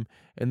team,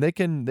 and they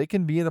can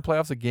be in the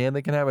playoffs again.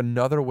 They can have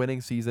another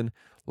winning season,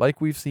 like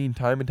we've seen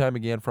time and time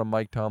again from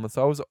Mike Tomlin.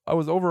 So I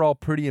was overall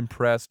pretty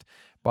impressed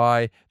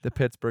by the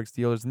Pittsburgh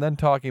Steelers. And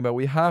then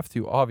we have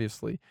to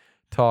obviously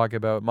talk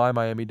about my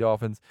Miami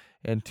Dolphins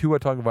and Tua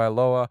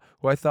Tagovailoa,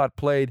 who I thought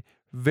played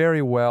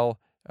very well.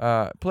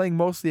 Playing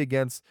mostly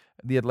against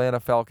the Atlanta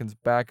Falcons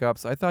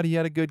backups. I thought he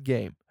had a good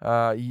game.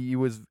 He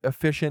was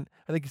efficient.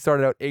 I think he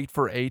started out 8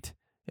 for 8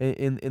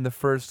 in the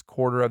first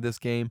quarter of this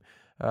game.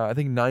 I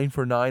think 9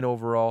 for 9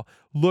 overall.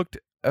 Looked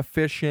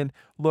efficient.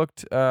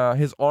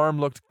 His arm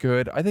looked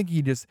good. I think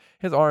his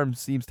arm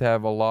seems to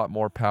have a lot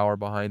more power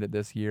behind it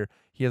this year.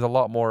 He has a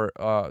lot more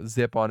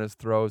zip on his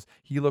throws.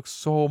 He looks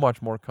so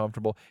much more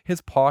comfortable.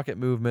 His pocket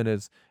movement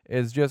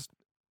is just,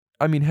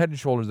 head and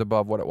shoulders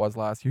above what it was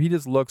last year. He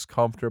just looks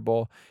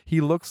comfortable.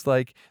 He looks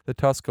like the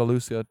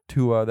Tuscaloosa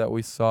Tua that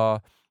we saw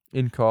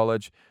in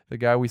college, the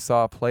guy we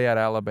saw play at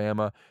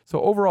Alabama.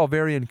 So overall,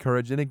 very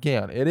encouraged. And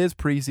again, it is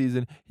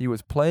preseason. He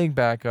was playing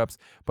backups,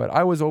 but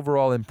I was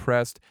overall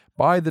impressed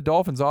by the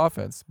Dolphins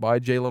offense,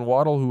 by Jalen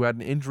Waddle, who had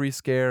an injury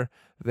scare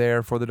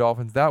there for the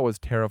Dolphins. That was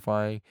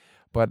terrifying.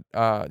 But,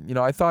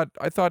 I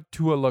thought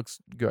Tua looks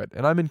good,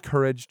 and I'm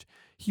encouraged.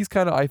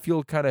 I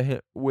feel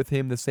with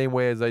him the same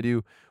way as I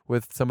do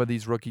with some of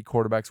these rookie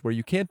quarterbacks, where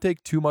you can't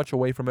take too much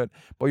away from it,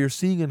 but you're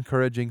seeing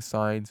encouraging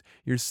signs.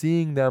 You're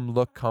seeing them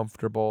look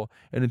comfortable,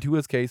 and in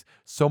Tua's case,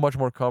 so much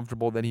more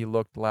comfortable than he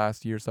looked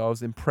last year. So I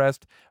was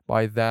impressed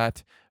by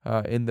that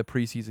in the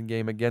preseason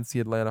game against the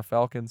Atlanta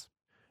Falcons.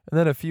 And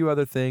then a few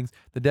other things.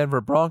 The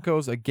Denver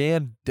Broncos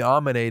again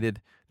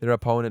dominated their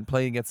opponent,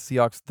 playing against the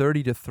Seahawks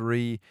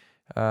 30-3.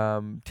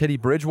 Teddy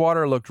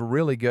Bridgewater looked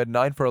really good,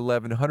 9 for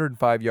 11,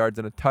 105 yards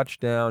and a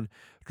touchdown.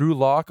 Drew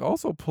Lock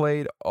also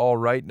played all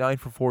right, 9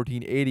 for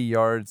 14, 80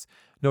 yards,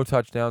 no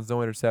touchdowns, no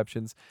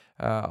interceptions.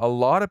 A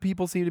lot of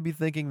people seem to be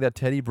thinking that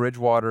Teddy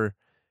Bridgewater,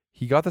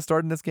 he got the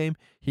start in this game.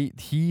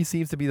 He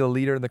seems to be the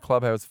leader in the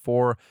clubhouse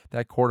for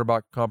that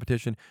quarterback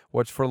competition,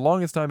 which for the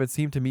longest time it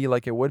seemed to me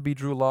like it would be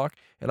Drew Lock,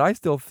 and I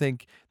still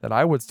think that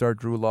I would start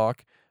Drew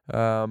Lock.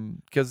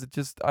 Because it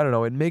just, I don't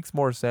know, it makes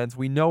more sense.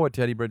 We know what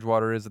Teddy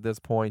Bridgewater is at this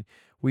point.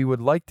 We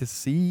would like to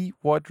see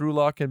what Drew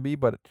Lock can be,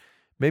 but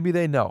maybe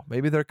they know.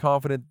 Maybe they're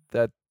confident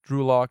that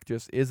Drew Lock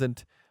just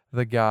isn't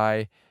the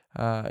guy.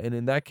 And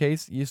in that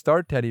case, you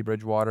start Teddy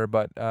Bridgewater,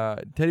 but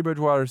Teddy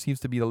Bridgewater seems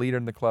to be the leader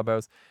in the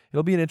clubhouse.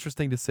 It'll be an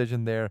interesting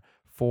decision there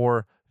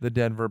for the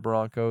Denver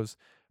Broncos.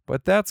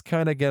 But that's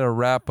kind of going to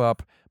wrap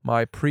up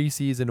my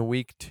preseason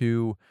week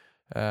 2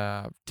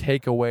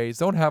 takeaways.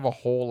 Don't have a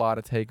whole lot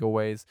of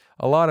takeaways.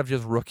 A lot of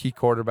just rookie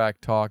quarterback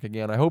talk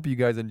again. I hope you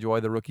guys enjoy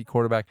the rookie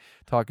quarterback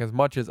talk as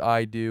much as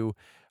I do.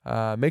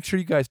 Make sure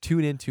you guys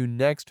tune into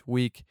next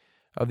week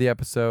of the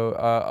episode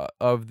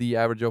of the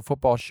Average Joe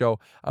Football Show.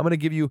 I'm going to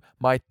give you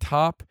my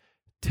top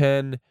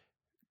 10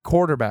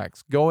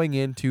 quarterbacks going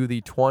into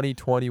the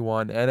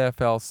 2021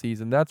 NFL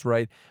season. That's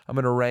right. I'm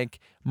going to rank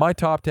my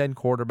top 10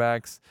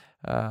 quarterbacks.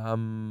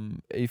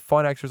 A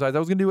fun exercise. I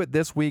was going to do it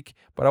this week,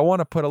 but I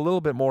want to put a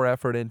little bit more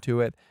effort into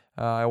it.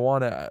 I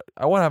want to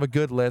have a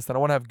good list, and I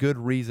want to have good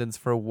reasons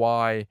for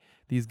why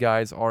these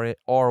guys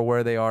are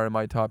where they are in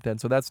my top 10.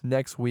 So that's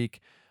next week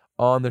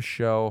on the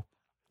show.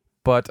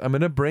 But I'm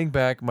going to bring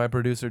back my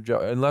producer, Joe.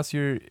 Unless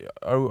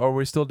are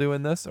we still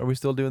doing this? Are we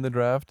still doing the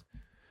draft?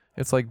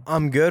 It's like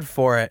I'm good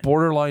for it.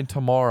 Borderline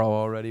tomorrow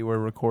already. We're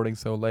recording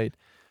so late.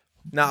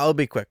 No, it'll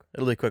be quick.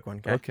 It'll be a quick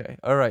one. Okay.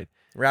 All right.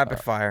 Rapid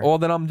fire. Well,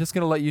 then I'm just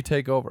going to let you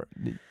take over.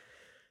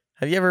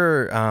 Have you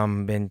ever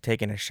been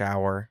taking a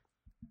shower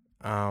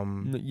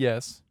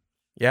Yes.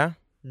 Yeah.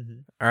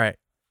 All right.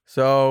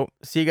 So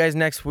see you guys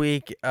next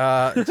week.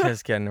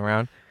 Just kidding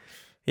around.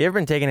 You ever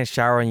been taking a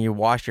shower and you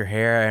wash your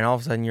hair and all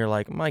of a sudden you're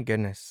like, my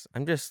goodness,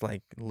 I'm just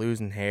like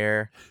losing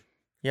hair.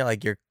 Yeah,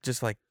 like you're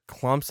just like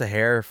clumps of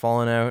hair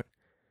falling out.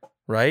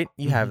 Right?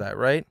 You have that,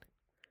 right?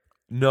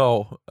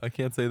 No, I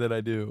can't say that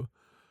I do.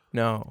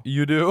 No.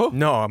 You do?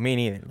 No, me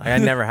neither. Like, I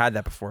never had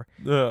that before.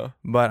 Yeah.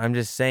 But I'm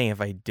just saying if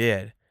I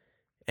did.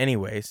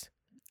 Anyways,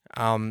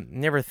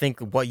 never think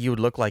what you would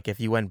look like if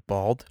you went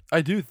bald.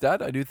 I do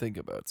think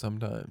about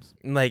sometimes.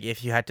 Like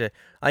if you had to,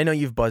 I know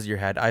you've buzzed your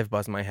head, I've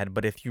buzzed my head,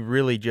 but if you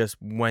really just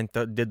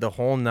did the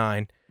whole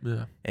 9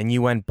 Yeah. and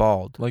you went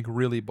bald. Like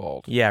really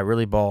bald. Yeah,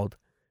 really bald.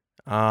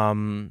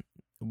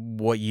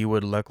 What you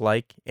would look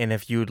like, and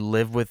if you'd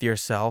live with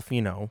yourself,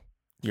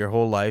 your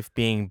whole life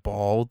being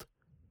bald.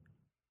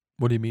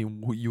 What do you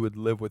mean you would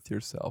live with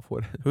yourself?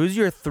 What? Who's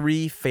your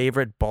 3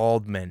 favorite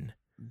bald men?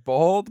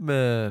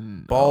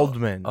 Baldman.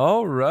 Baldman.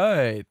 All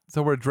right.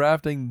 So we're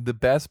drafting the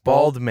best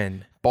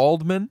Baldman.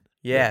 Baldman?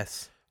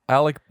 Yes.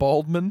 Alec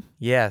Baldwin?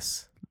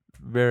 Yes.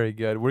 Very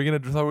good. We're gonna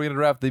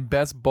draft the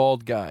best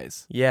bald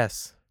guys.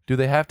 Yes. Do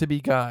they have to be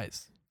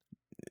guys?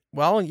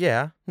 Well,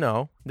 yeah.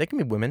 No, they can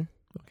be women.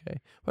 Okay.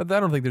 But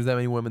I don't think there's that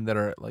many women that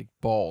are like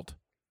bald.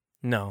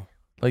 No.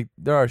 Like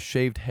there are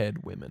shaved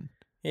head women.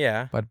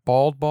 Yeah. But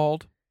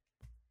bald?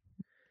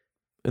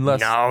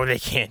 Unless No, they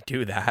can't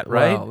do that,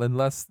 right? Well,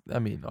 unless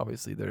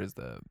obviously there's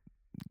the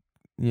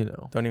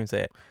Don't even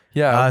say it.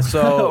 Yeah.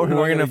 So we're not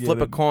we're gonna get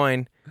flip a it.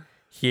 coin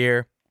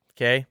here.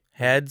 Okay.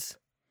 Heads,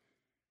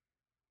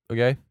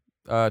 Okay.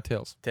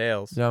 Tails.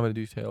 tails. Yeah, I'm gonna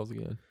do tails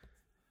again.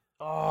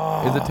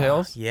 Oh, Is it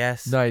tails?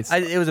 Yes. Nice.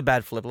 It was a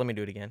bad flip. Let me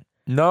do it again.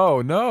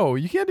 No,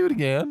 you can't do it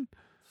again.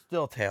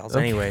 Still tails.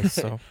 Okay. Anyway,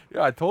 so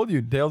Yeah, I told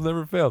you, tails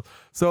never fails.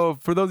 So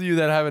for those of you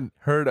that haven't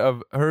heard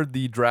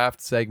the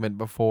draft segment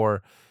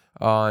before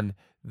on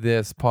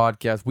this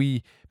podcast,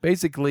 we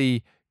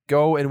basically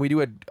go and we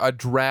do a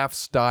draft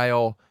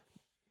style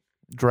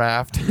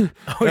draft.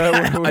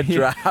 a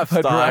draft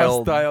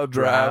style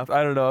draft.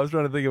 I don't know. I was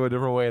trying to think of a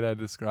different way to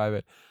describe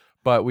it.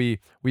 But we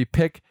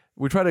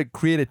try to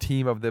create a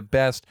team of the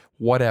best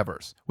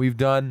whatevers. We've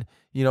done,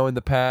 in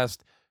the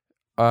past.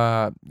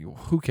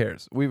 Who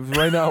cares?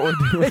 Right now we're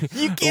doing.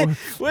 You can't.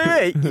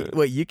 Wait.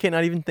 You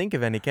cannot even think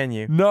of any, can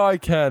you? No, I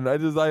can. I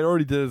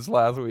already did this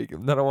last week,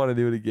 and I don't want to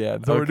do it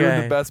again. So we're doing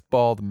Okay. the best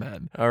bald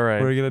men. All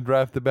right. We're gonna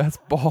draft the best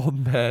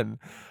bald men,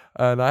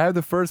 and I have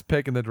the first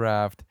pick in the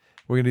draft.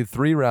 We're gonna do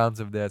 3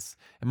 rounds of this,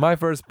 and my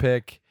first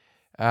pick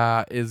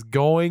is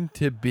going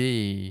to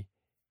be.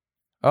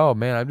 Oh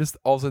man, I'm just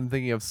all of a sudden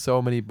thinking of so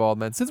many bald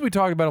men. Since we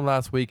talked about him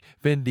last week,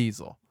 Vin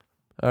Diesel.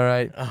 All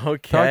right.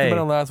 Okay. Talked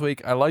about him last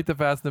week. I like the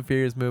Fast and the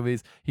Furious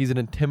movies. He's an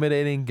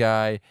intimidating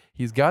guy.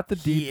 He's got the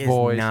deep He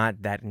voice. is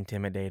not that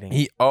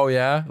intimidating. Oh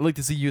yeah, I'd like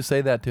to see you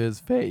say that to his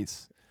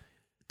face.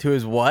 To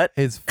his what?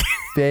 His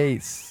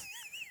face,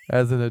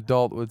 as an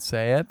adult would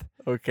say it.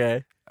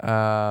 Okay.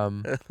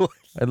 I'd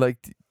like.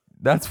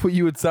 That's what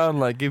you would sound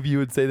like if you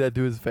would say that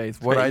to his face.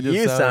 What I just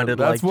You sounded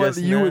like That's what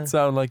just you now. would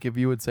sound like if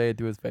you would say it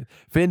to his face.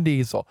 Vin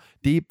Diesel,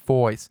 deep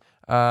voice.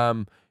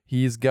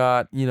 He's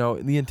got,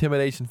 the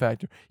intimidation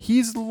factor.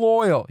 He's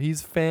loyal.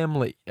 He's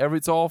family.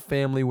 It's all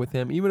family with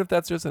him, even if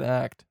that's just an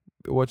act,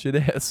 which it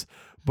is.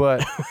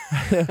 But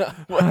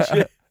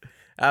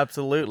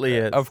Absolutely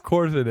is. of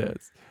course it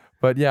is.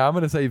 But yeah, I'm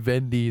gonna say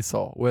Vin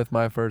Diesel with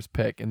my first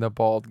pick in the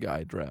bald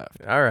guy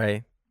draft. All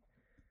right.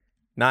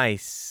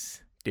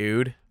 Nice,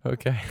 dude.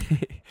 Okay,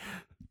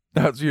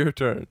 that's your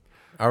turn.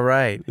 All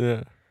right.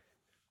 Yeah.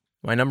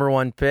 My number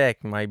 1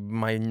 pick, my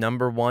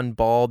number 1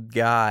 bald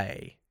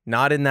guy.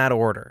 Not in that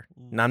order.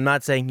 And I'm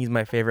not saying he's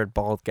my favorite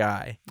bald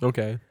guy.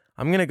 Okay.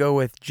 I'm going to go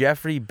with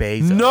Jeffrey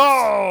Bezos.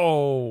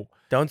 No.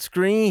 Don't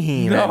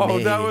scream at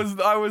me.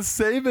 I was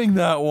saving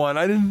that one.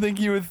 I didn't think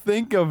you would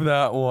think of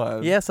that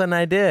one. Yes, and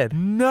I did.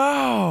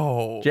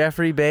 No.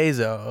 Jeffrey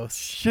Bezos.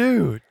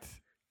 Shoot.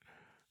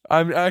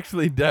 I'm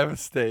actually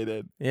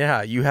devastated.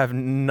 Yeah, you have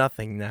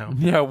nothing now.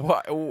 Yeah,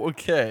 why?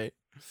 Okay.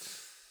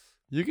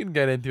 You can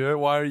get into it.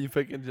 Why are you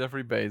picking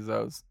Jeffrey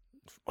Bezos?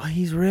 Well,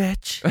 he's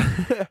rich.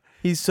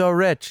 He's so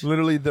rich.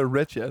 Literally the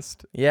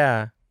richest.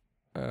 Yeah.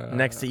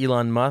 Next to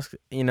Elon Musk,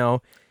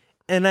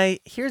 And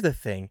here's the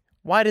thing.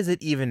 Why does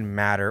it even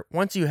matter?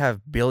 Once you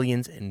have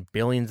billions and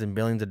billions and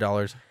billions of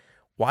dollars,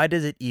 why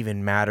does it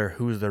even matter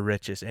who's the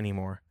richest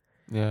anymore?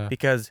 Yeah.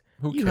 Because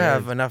Who you cares?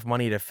 have enough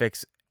money to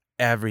fix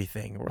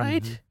everything,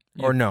 right? Mhm.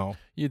 Or no?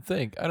 You'd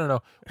think. I don't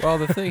know. Well,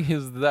 the thing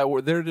is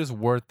that they're just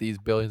worth these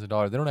billions of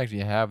dollars. They don't actually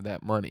have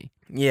that money.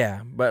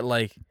 Yeah, but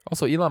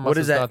Also, Elon What Musk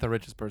is is that? not the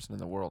richest person in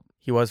the world.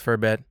 he was for a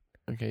bit.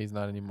 Okay, he's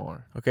not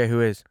anymore. Okay,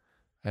 who is?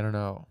 I don't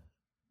know.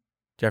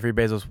 Jeffrey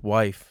Bezos'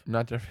 wife.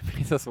 Not Jeffrey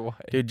Bezos' wife.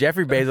 Dude,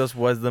 Jeffrey Bezos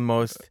was the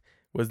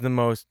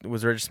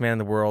richest man in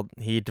the world.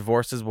 He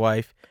divorced his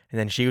wife, and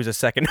then she was a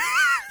second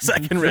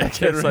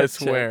richest, I richest.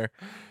 swear.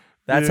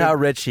 That's Dude. how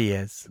rich he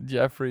is.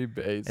 Jeffrey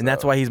Bezos. And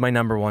that's why he's my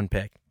number 1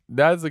 pick.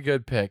 That's a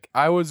good pick.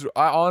 I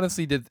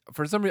honestly did,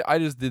 for some reason, I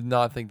just did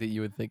not think that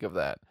you would think of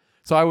that.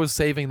 So I was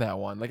saving that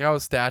one. Like, I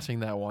was stashing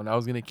that one. I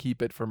was gonna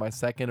keep it for my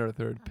second or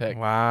third pick.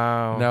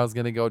 Wow. And I was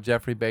gonna go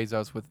Jeffrey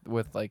Bezos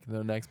with like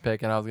the next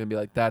pick, and I was gonna be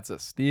like, that's a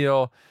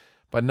steal.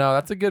 But no,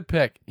 that's a good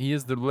pick. He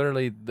is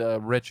literally the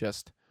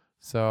richest.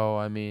 So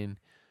I mean,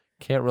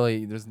 can't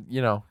really. There's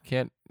no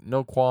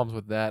qualms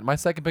with that. My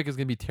second pick is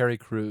gonna be Terry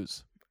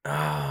Crews.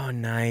 Oh,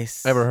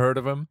 nice. Ever heard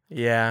of him?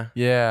 Yeah.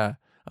 Yeah.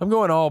 I'm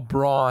going all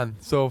brawn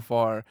so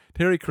far.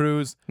 Terry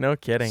Crews, No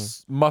kidding.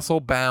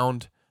 muscle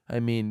bound. I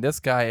mean, this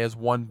guy is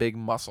one big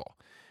muscle.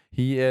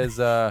 He is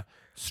a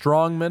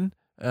strongman,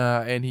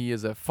 and he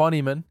is a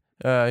funny man.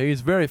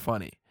 He's very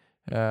funny.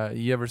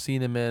 You ever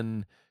seen him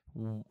in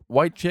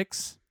White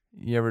Chicks?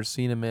 You ever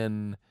seen him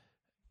in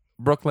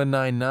Brooklyn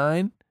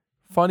Nine-Nine?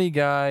 Funny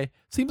guy.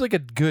 Seems like a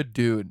good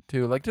dude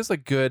too. Like, just a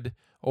good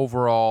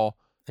overall.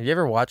 Have you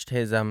ever watched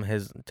his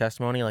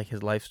testimony, like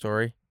his life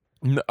story?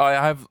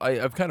 I've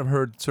kind of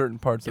heard certain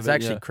parts It's of it.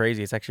 actually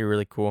crazy. It's actually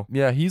really cool.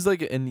 Yeah, he's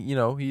like, and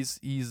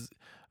he's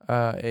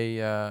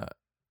I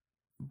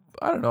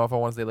don't know if I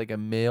want to say like a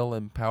male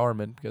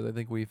empowerment, because I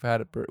think we've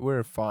had it.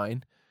 We're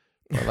fine.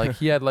 But like,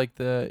 he had like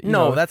the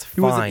That's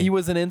fine. He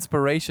was an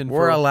inspiration.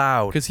 We're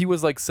allowed. because he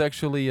was like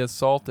sexually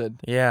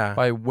assaulted Yeah.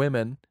 by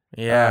women.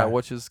 Yeah.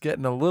 Which is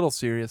getting a little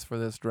serious for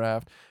this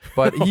draft.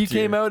 But he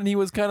came out and he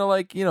was kind of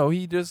like,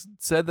 he just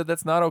said that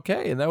that's not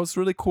okay, and that was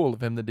really cool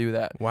of him to do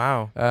that.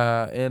 Wow.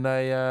 And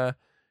I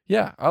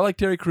like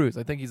Terry Crews.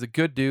 I think he's a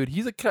good dude.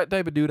 He's a type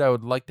of dude I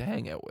would like to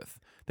hang out with.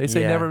 They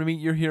say Yeah. never meet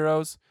your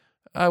heroes.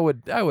 I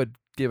would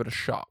give it a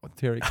shot with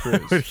Terry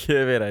Crews.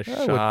 Give it a I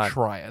shot. would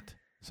try it.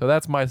 So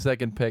that's my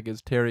second pick,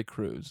 is Terry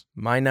Crews.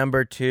 My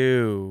number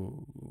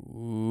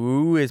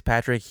 2 is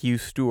Patrick Hugh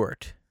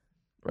Stewart.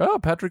 Oh,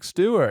 Patrick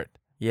Stewart.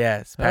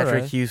 Yes, All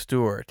Patrick right. Hugh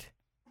Stewart.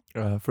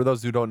 For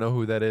those who don't know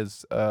who that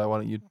is, why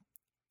don't you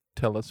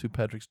tell us who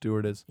Patrick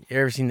Stewart is? You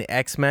ever seen the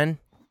X-Men?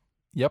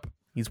 Yep.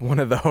 He's one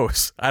of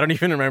those. I don't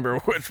even remember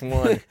which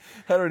one.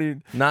 I don't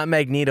even. Not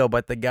Magneto,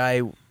 but the guy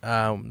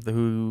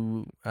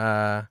who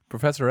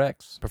Professor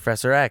X.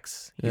 Professor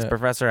X. He's Yeah.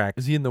 Professor X.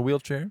 Is he in the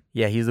wheelchair?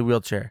 Yeah, he's the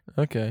wheelchair.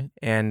 Okay.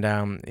 And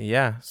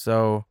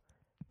so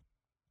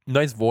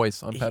Nice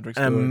voice on Patrick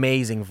an Stewart.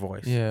 amazing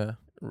voice. Yeah.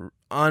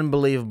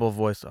 Unbelievable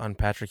voice on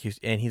Patrick Hughes,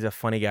 and he's a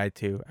funny guy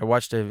too. I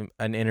watched an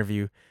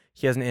interview.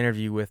 He has an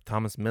interview with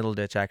Thomas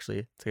Middleditch,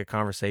 actually. It's like a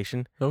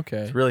conversation. Okay.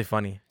 It's really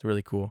funny. It's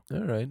really cool.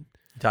 All right.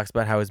 He talks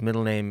about how his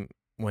middle name,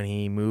 when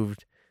he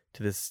moved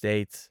to the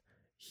States,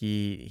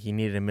 he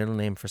needed a middle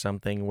name for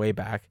something way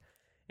back,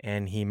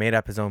 and he made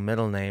up his own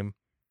middle name,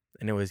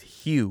 and it was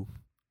Hugh.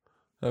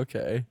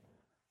 Okay.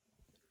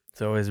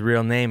 So his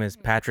real name is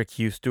Patrick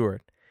Hugh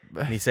Stewart.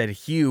 And he said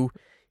Hugh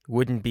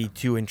wouldn't be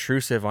too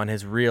intrusive on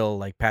his real,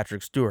 like,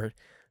 Patrick Stewart.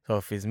 So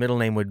if his middle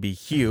name would be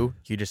Hugh,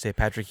 you just say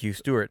Patrick Hugh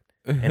Stewart,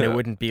 and it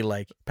wouldn't be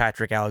like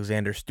Patrick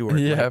Alexander Stewart.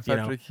 Yeah, like,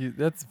 Patrick Hughes.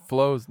 That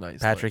flows nicely.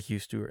 Patrick Hugh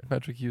Stewart.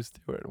 Patrick Hughes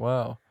Stewart.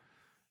 Wow.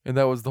 And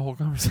that was the whole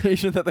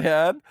conversation that they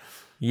had?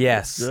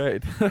 Yes.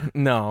 Great.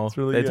 No, It's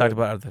really they good. talked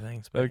about other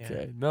things. But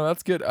Okay. No,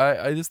 that's good.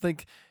 I just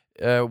think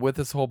with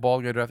this whole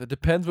ball guy draft, it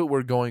depends what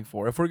we're going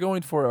for. If we're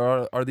going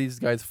for are these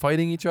guys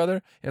fighting each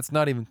other, it's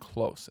not even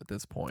close at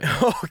this point.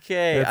 Yeah.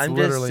 Okay, It's I'm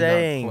literally just not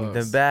saying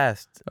close. the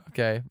best.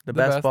 Okay. The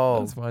best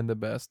balls. Let's find the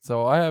best.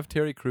 So I have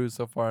Terry Crews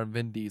so far and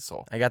Vin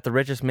Diesel. I got the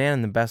richest man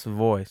and the best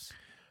voice.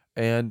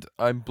 And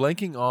I'm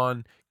blanking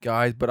on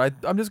guys, but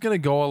I'm just gonna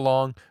go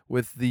along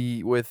with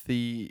the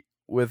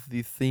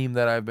theme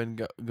that I've been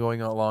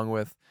going along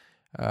with,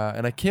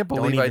 and I can't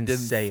believe I even didn't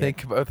say it.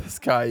 think about this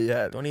guy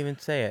yet. Don't even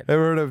say it.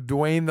 Ever heard of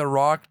Dwayne the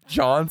Rock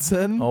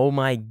Johnson? Oh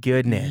my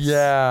goodness.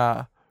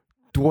 Yeah,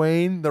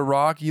 Dwayne the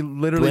Rock. He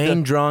literally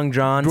Dwayne Drong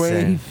Johnson.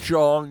 Dwayne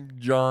Strong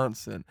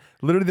Johnson,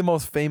 literally the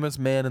most famous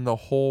man in the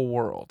whole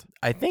world.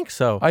 I think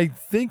so. I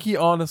think he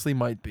honestly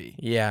might be.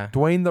 Yeah.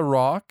 Dwayne the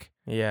Rock.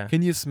 Yeah.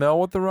 Can you smell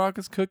what the Rock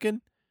is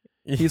cooking?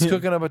 He's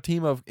cooking up a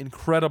team of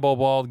incredible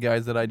bald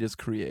guys that I just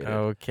created.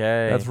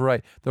 Okay. That's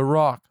right. The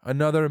Rock,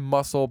 another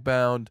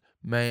muscle-bound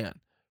man,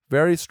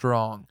 very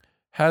strong,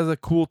 has a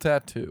cool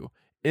tattoo,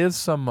 is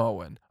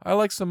Samoan. I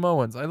like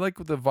Samoans. I like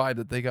the vibe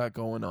that they got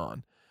going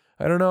on.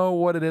 I don't know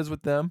what it is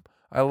with them.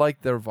 I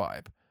like their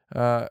vibe.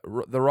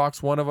 The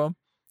Rock's one of them.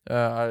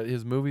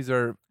 His movies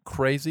are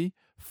crazy,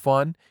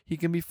 fun. He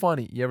can be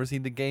funny. You ever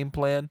seen The Game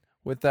Plan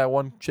with that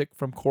one chick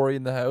from Corey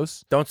in the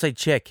House? Don't say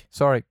chick.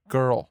 Sorry,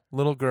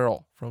 little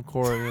girl from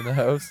Corey in the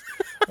House.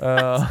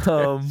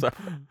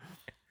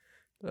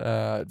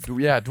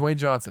 Dwayne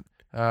Johnson.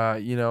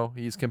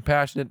 He's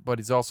compassionate, but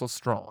he's also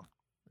strong,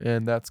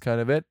 and that's kind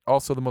of it.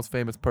 Also, the most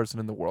famous person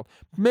in the world,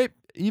 maybe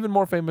even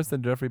more famous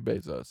than Jeffrey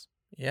Bezos.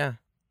 Yeah.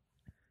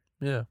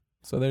 Yeah.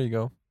 So there you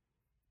go.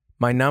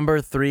 My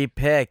number 3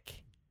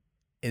 pick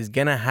is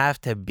gonna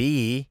have to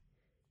be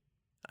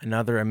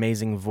another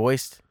amazing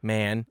voiced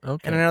man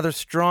Okay. and another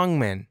strong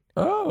man.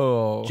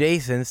 Oh.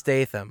 Jason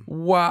Statham.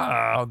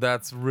 Wow,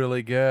 that's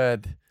really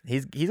good.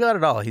 He's got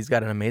it all. He's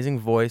got an amazing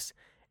voice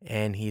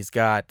and he's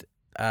got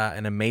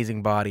an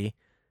amazing body.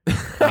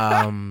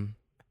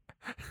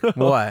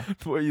 What?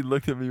 Boy, you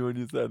looked at me when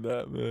you said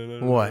that, man. I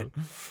don't What?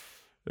 know.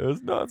 It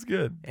was not as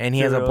good. And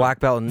he has a black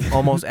belt in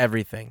almost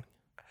everything.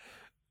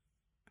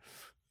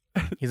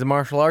 He's a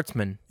martial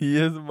artsman. He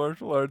is a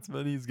martial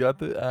artsman. He's got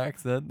the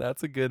accent.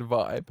 That's a good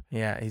vibe.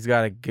 Yeah, he's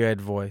got a good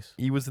voice.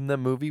 He was in the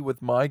movie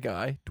with my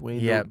guy,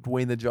 Dwayne. Yep.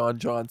 Dwayne the John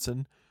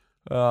Johnson,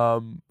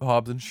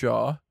 Hobbs and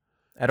Shaw.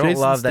 I don't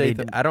Jason love that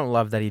Statham. I don't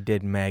love that he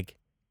did Meg.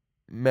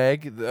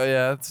 Meg.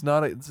 Yeah, it's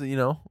not. It's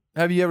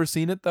Have you ever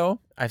seen it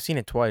though? I've seen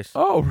it twice.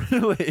 Oh,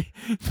 really?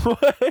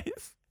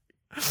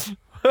 Twice?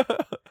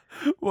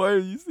 Why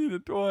have you seen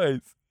it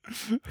twice?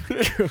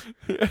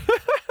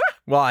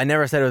 Well, I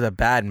never said it was a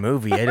bad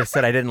movie. I just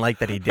said I didn't like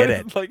that he did I it.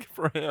 didn't like it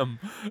for him.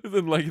 I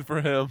didn't like it for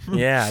him.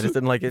 Yeah, I just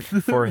didn't like it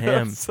for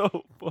him. That's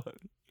so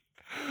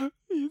funny.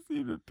 You've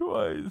seen it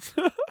twice.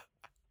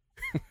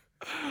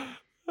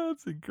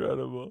 That's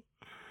incredible.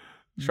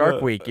 Shark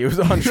But- Week. He was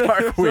on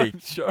Shark It's on Week.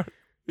 Shark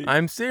Week.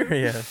 I'm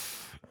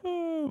serious.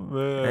 Oh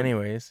man.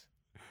 Anyways,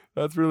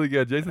 That's really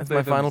good. Jason That's my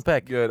Statham's final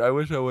pick. Good. I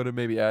wish I would have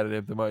maybe added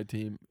him to my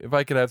team. If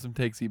I could have some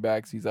takesy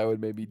backsies, I would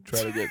maybe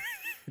try to get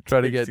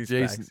Takesies,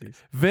 Jason. backsies.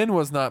 Vin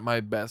was not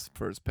my best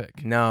first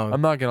pick. No,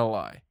 I'm not gonna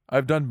lie.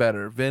 I've done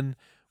better. Vin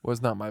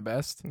was not my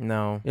best.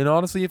 no. And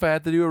honestly, if I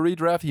had to do a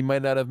redraft, he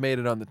might not have made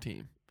it on the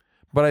team.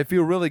 But I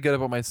feel really good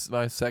about my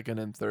second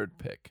and third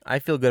pick. I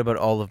feel good about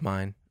all of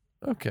mine.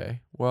 Okay.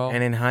 Well,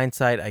 And in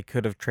hindsight, I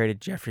could have traded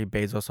Jeffrey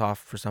Bezos off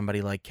for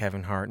somebody like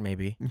Kevin Hart,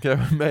 maybe.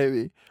 Kevin,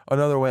 maybe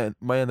another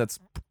man that's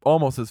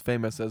almost as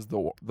famous as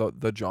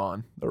the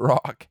John, the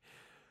Rock.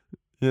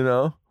 You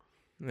know.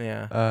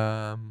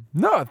 Yeah.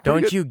 No. it's pretty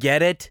Don't good. you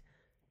get it?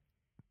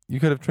 You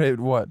could have traded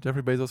what?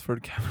 Jeffrey Bezos for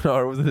Kevin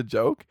Hart. Was it a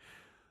joke?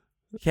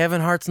 Kevin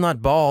Hart's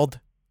not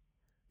bald,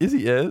 Is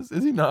he? Is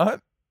he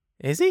not?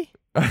 is he?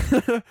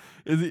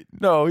 Is he?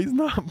 No, he's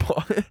not.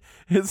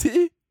 Is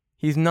he?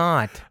 He's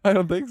not. I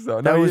don't think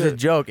so. That No, was he a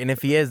joke, and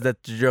if he is,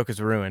 that the joke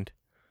is ruined.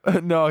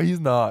 no, he's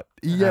not.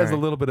 He has a Alright.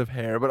 little bit of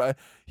hair, but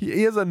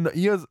he has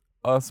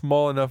a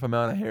small enough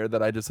amount of hair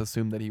that I just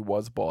assumed that he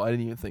was bald. I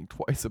didn't even think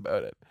twice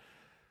about it.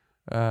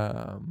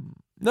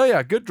 No,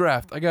 yeah, good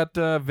draft. I got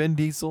Vin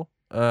Diesel,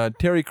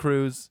 Terry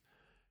Crews,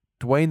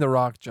 Dwayne the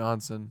Rock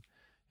Johnson,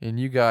 and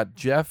you got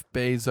Jeff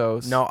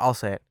Bezos. No, I'll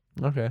say it.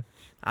 Okay.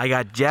 I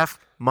got Jeff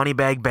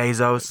Moneybag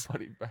Bezos,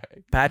 Funny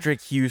bag. Patrick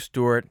Hugh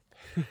Stewart,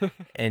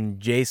 and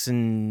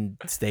Jason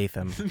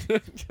Statham.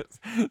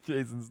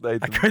 Jason Statham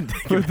I couldn't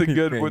think with of the good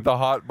anything. with the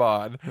hot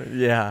bod.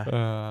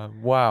 Yeah.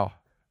 Wow.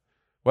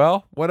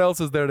 Well, what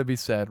else is there to be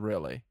said,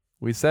 really?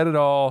 We said it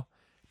all.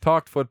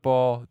 Talked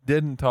football.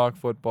 Didn't talk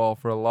football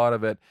for a lot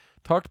of it.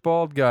 Talked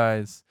bald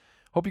guys.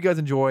 Hope you guys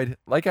enjoyed.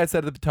 Like I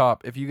said at the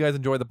top, if you guys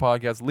enjoyed the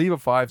podcast, leave a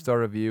 5-star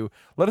review.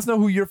 Let us know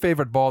who your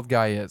favorite bald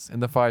guy is in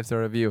the 5-star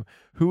review.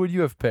 Who would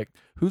you have picked?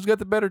 Who's got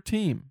the better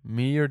team,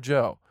 me or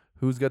Joe?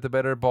 Who's got the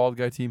better bald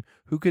guy team?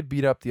 Who could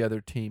beat up the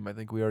other team? I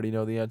think we already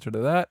know the answer to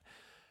that.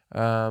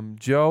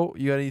 Joe,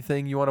 you got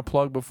anything you want to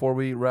plug before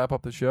we wrap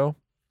up the show?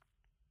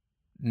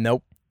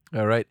 Nope.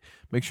 All right.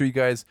 Make sure you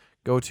guys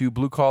go to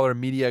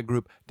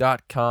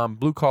bluecollarmediagroup.com,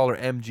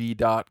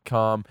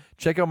 bluecollarmg.com.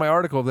 Check out my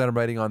article that I'm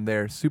writing on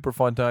there. Super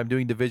fun time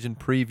doing division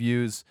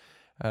previews.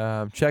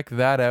 Check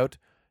that out.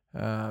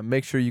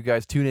 Make sure you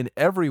guys tune in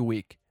every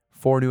week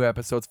for new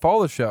episodes.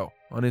 Follow the show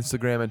on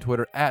Instagram and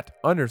Twitter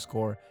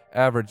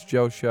 @_Average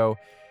Joe Show.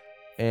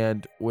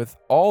 And with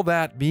all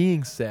that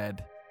being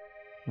said,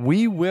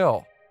 we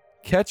will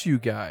catch you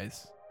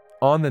guys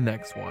on the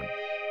next one.